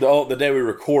birthday. The day we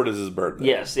record is his birthday.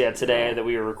 Yes, today that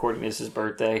we were recording is his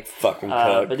birthday. Fucking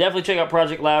cuck. But definitely check out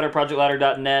Project Louder,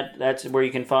 projectlouder.net. That's where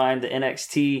you can find the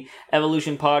NXT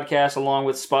Evolution podcast along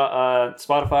with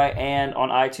Spotify and on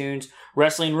iTunes.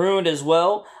 Wrestling Ruined as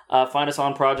well. Find us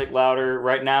on Project Louder.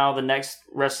 Right now, the next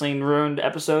Wrestling Ruined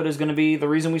episode is going to be the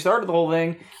reason we started the whole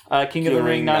thing, King of the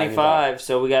Ring 95.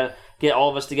 So we got to get all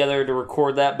of us together to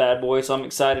record that bad boy, so I'm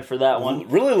excited for that one.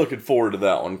 Really looking forward to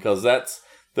that one, because that's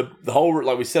the whole,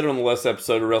 like we said on the last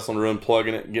episode of Wrestling Ruined,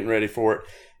 plugging it, getting ready for it.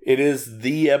 It is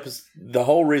the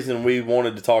whole reason we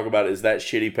wanted to talk about it is that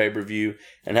shitty pay-per-view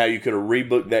and how you could have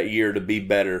rebooked that year to be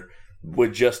better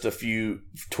with just a few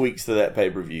tweaks to that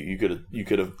pay-per-view. You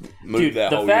could have moved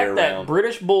that whole year around. The fact that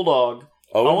British Bulldog,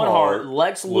 Owen Hart,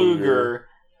 Lex Luger,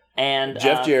 and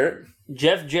Jeff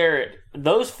Jarrett,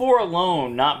 those four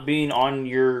alone not being on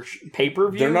your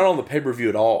pay-per-view... They're not on the pay-per-view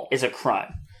at all. ...is a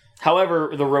crime.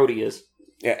 However, the Roadie is.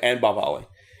 Yeah, and Bob Holly.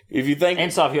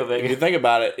 And Savio Vega. If you think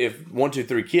about it, if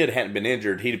 1-2-3 Kid hadn't been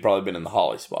injured, he'd probably been in the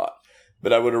Holly spot.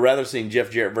 But I would have rather seen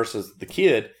Jeff Jarrett versus the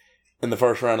Kid in the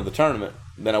first round of the tournament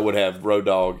than I would have Road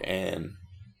Dogg and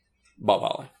Bob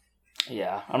Holly.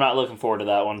 Yeah, I'm not looking forward to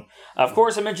that one. Of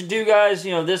course, I mentioned to you guys,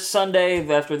 this Sunday,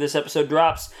 after this episode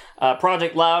drops,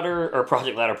 Project Violence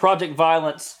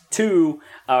 2,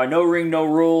 No Ring, No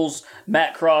Rules,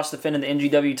 Matt Cross defending the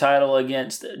NGW title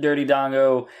against Dirty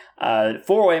Dongo,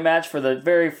 4-way match for the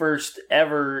very first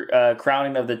ever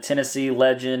crowning of the Tennessee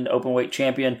Legend Openweight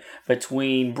Champion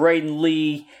between Braden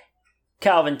Lee,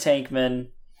 Calvin Tankman,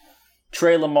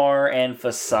 Trey Lamar, and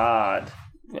Facade.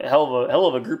 Hell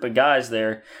of a group of guys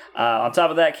there. On top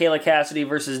of that, Kayla Cassidy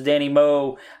versus Danny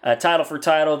Moe, title for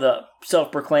title, the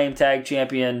self-proclaimed tag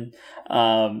champion.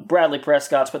 Bradley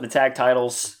Prescott's putting the tag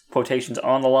titles, quotations,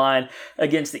 on the line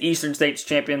against the Eastern States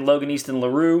champion Logan Easton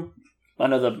LaRue. I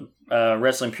know the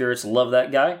wrestling purists love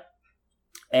that guy.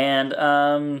 And,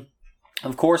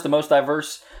 of course, the most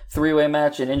diverse 3-way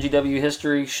match in NGW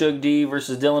history, Shug D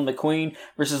versus Dylan McQueen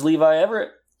versus Levi Everett.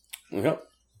 Yep.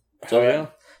 So, yeah.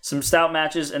 Some stout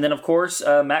matches, and then of course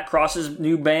Matt Cross's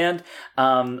new band.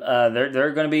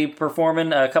 They're going to be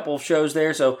performing a couple of shows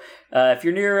there. So if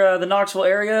you're near the Knoxville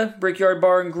area, Brickyard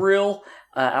Bar and Grill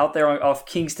out there off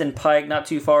Kingston Pike, not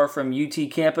too far from UT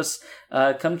campus,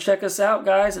 come check us out,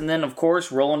 guys. And then of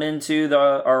course rolling into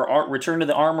our return to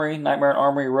the Armory, Nightmare on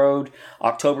Armory Road,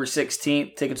 October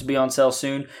 16th. Tickets will be on sale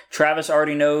soon. Travis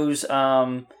already knows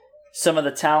some of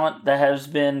the talent that has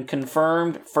been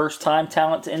confirmed, first-time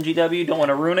talent to NGW. Don't want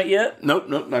to ruin it yet. Nope,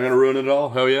 not going to ruin it at all.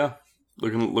 Hell yeah.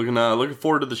 Looking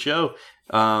forward to the show.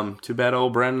 Too bad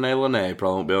old Brandon A. Lene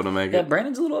probably won't be able to make it. Yeah,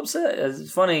 Brandon's a little upset.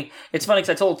 It's funny. It's funny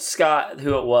because I told Scott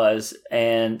who it was,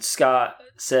 and Scott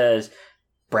says,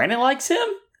 Brandon likes him?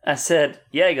 I said,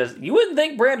 yeah. He goes, you wouldn't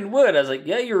think Brandon would. I was like,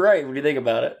 yeah, you're right. What do you think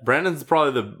about it? Brandon's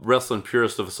probably the wrestling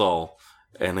purist of us all.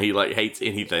 And he hates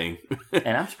anything.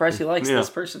 And I'm surprised he likes this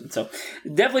person. So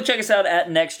definitely check us out at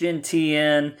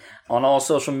NextGenTN on all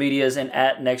social medias and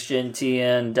at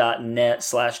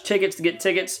nextgentn.net/tickets to get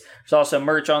tickets. There's also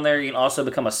merch on there. You can also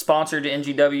become a sponsor to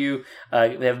NGW.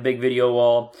 We have a big video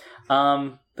wall.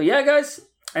 But yeah, guys,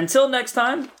 until next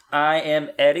time, I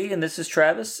am Eddie and this is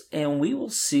Travis, and we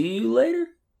will see you later.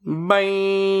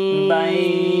 Bye.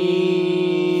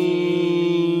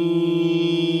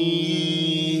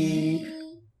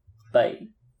 Bye.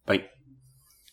 Bye.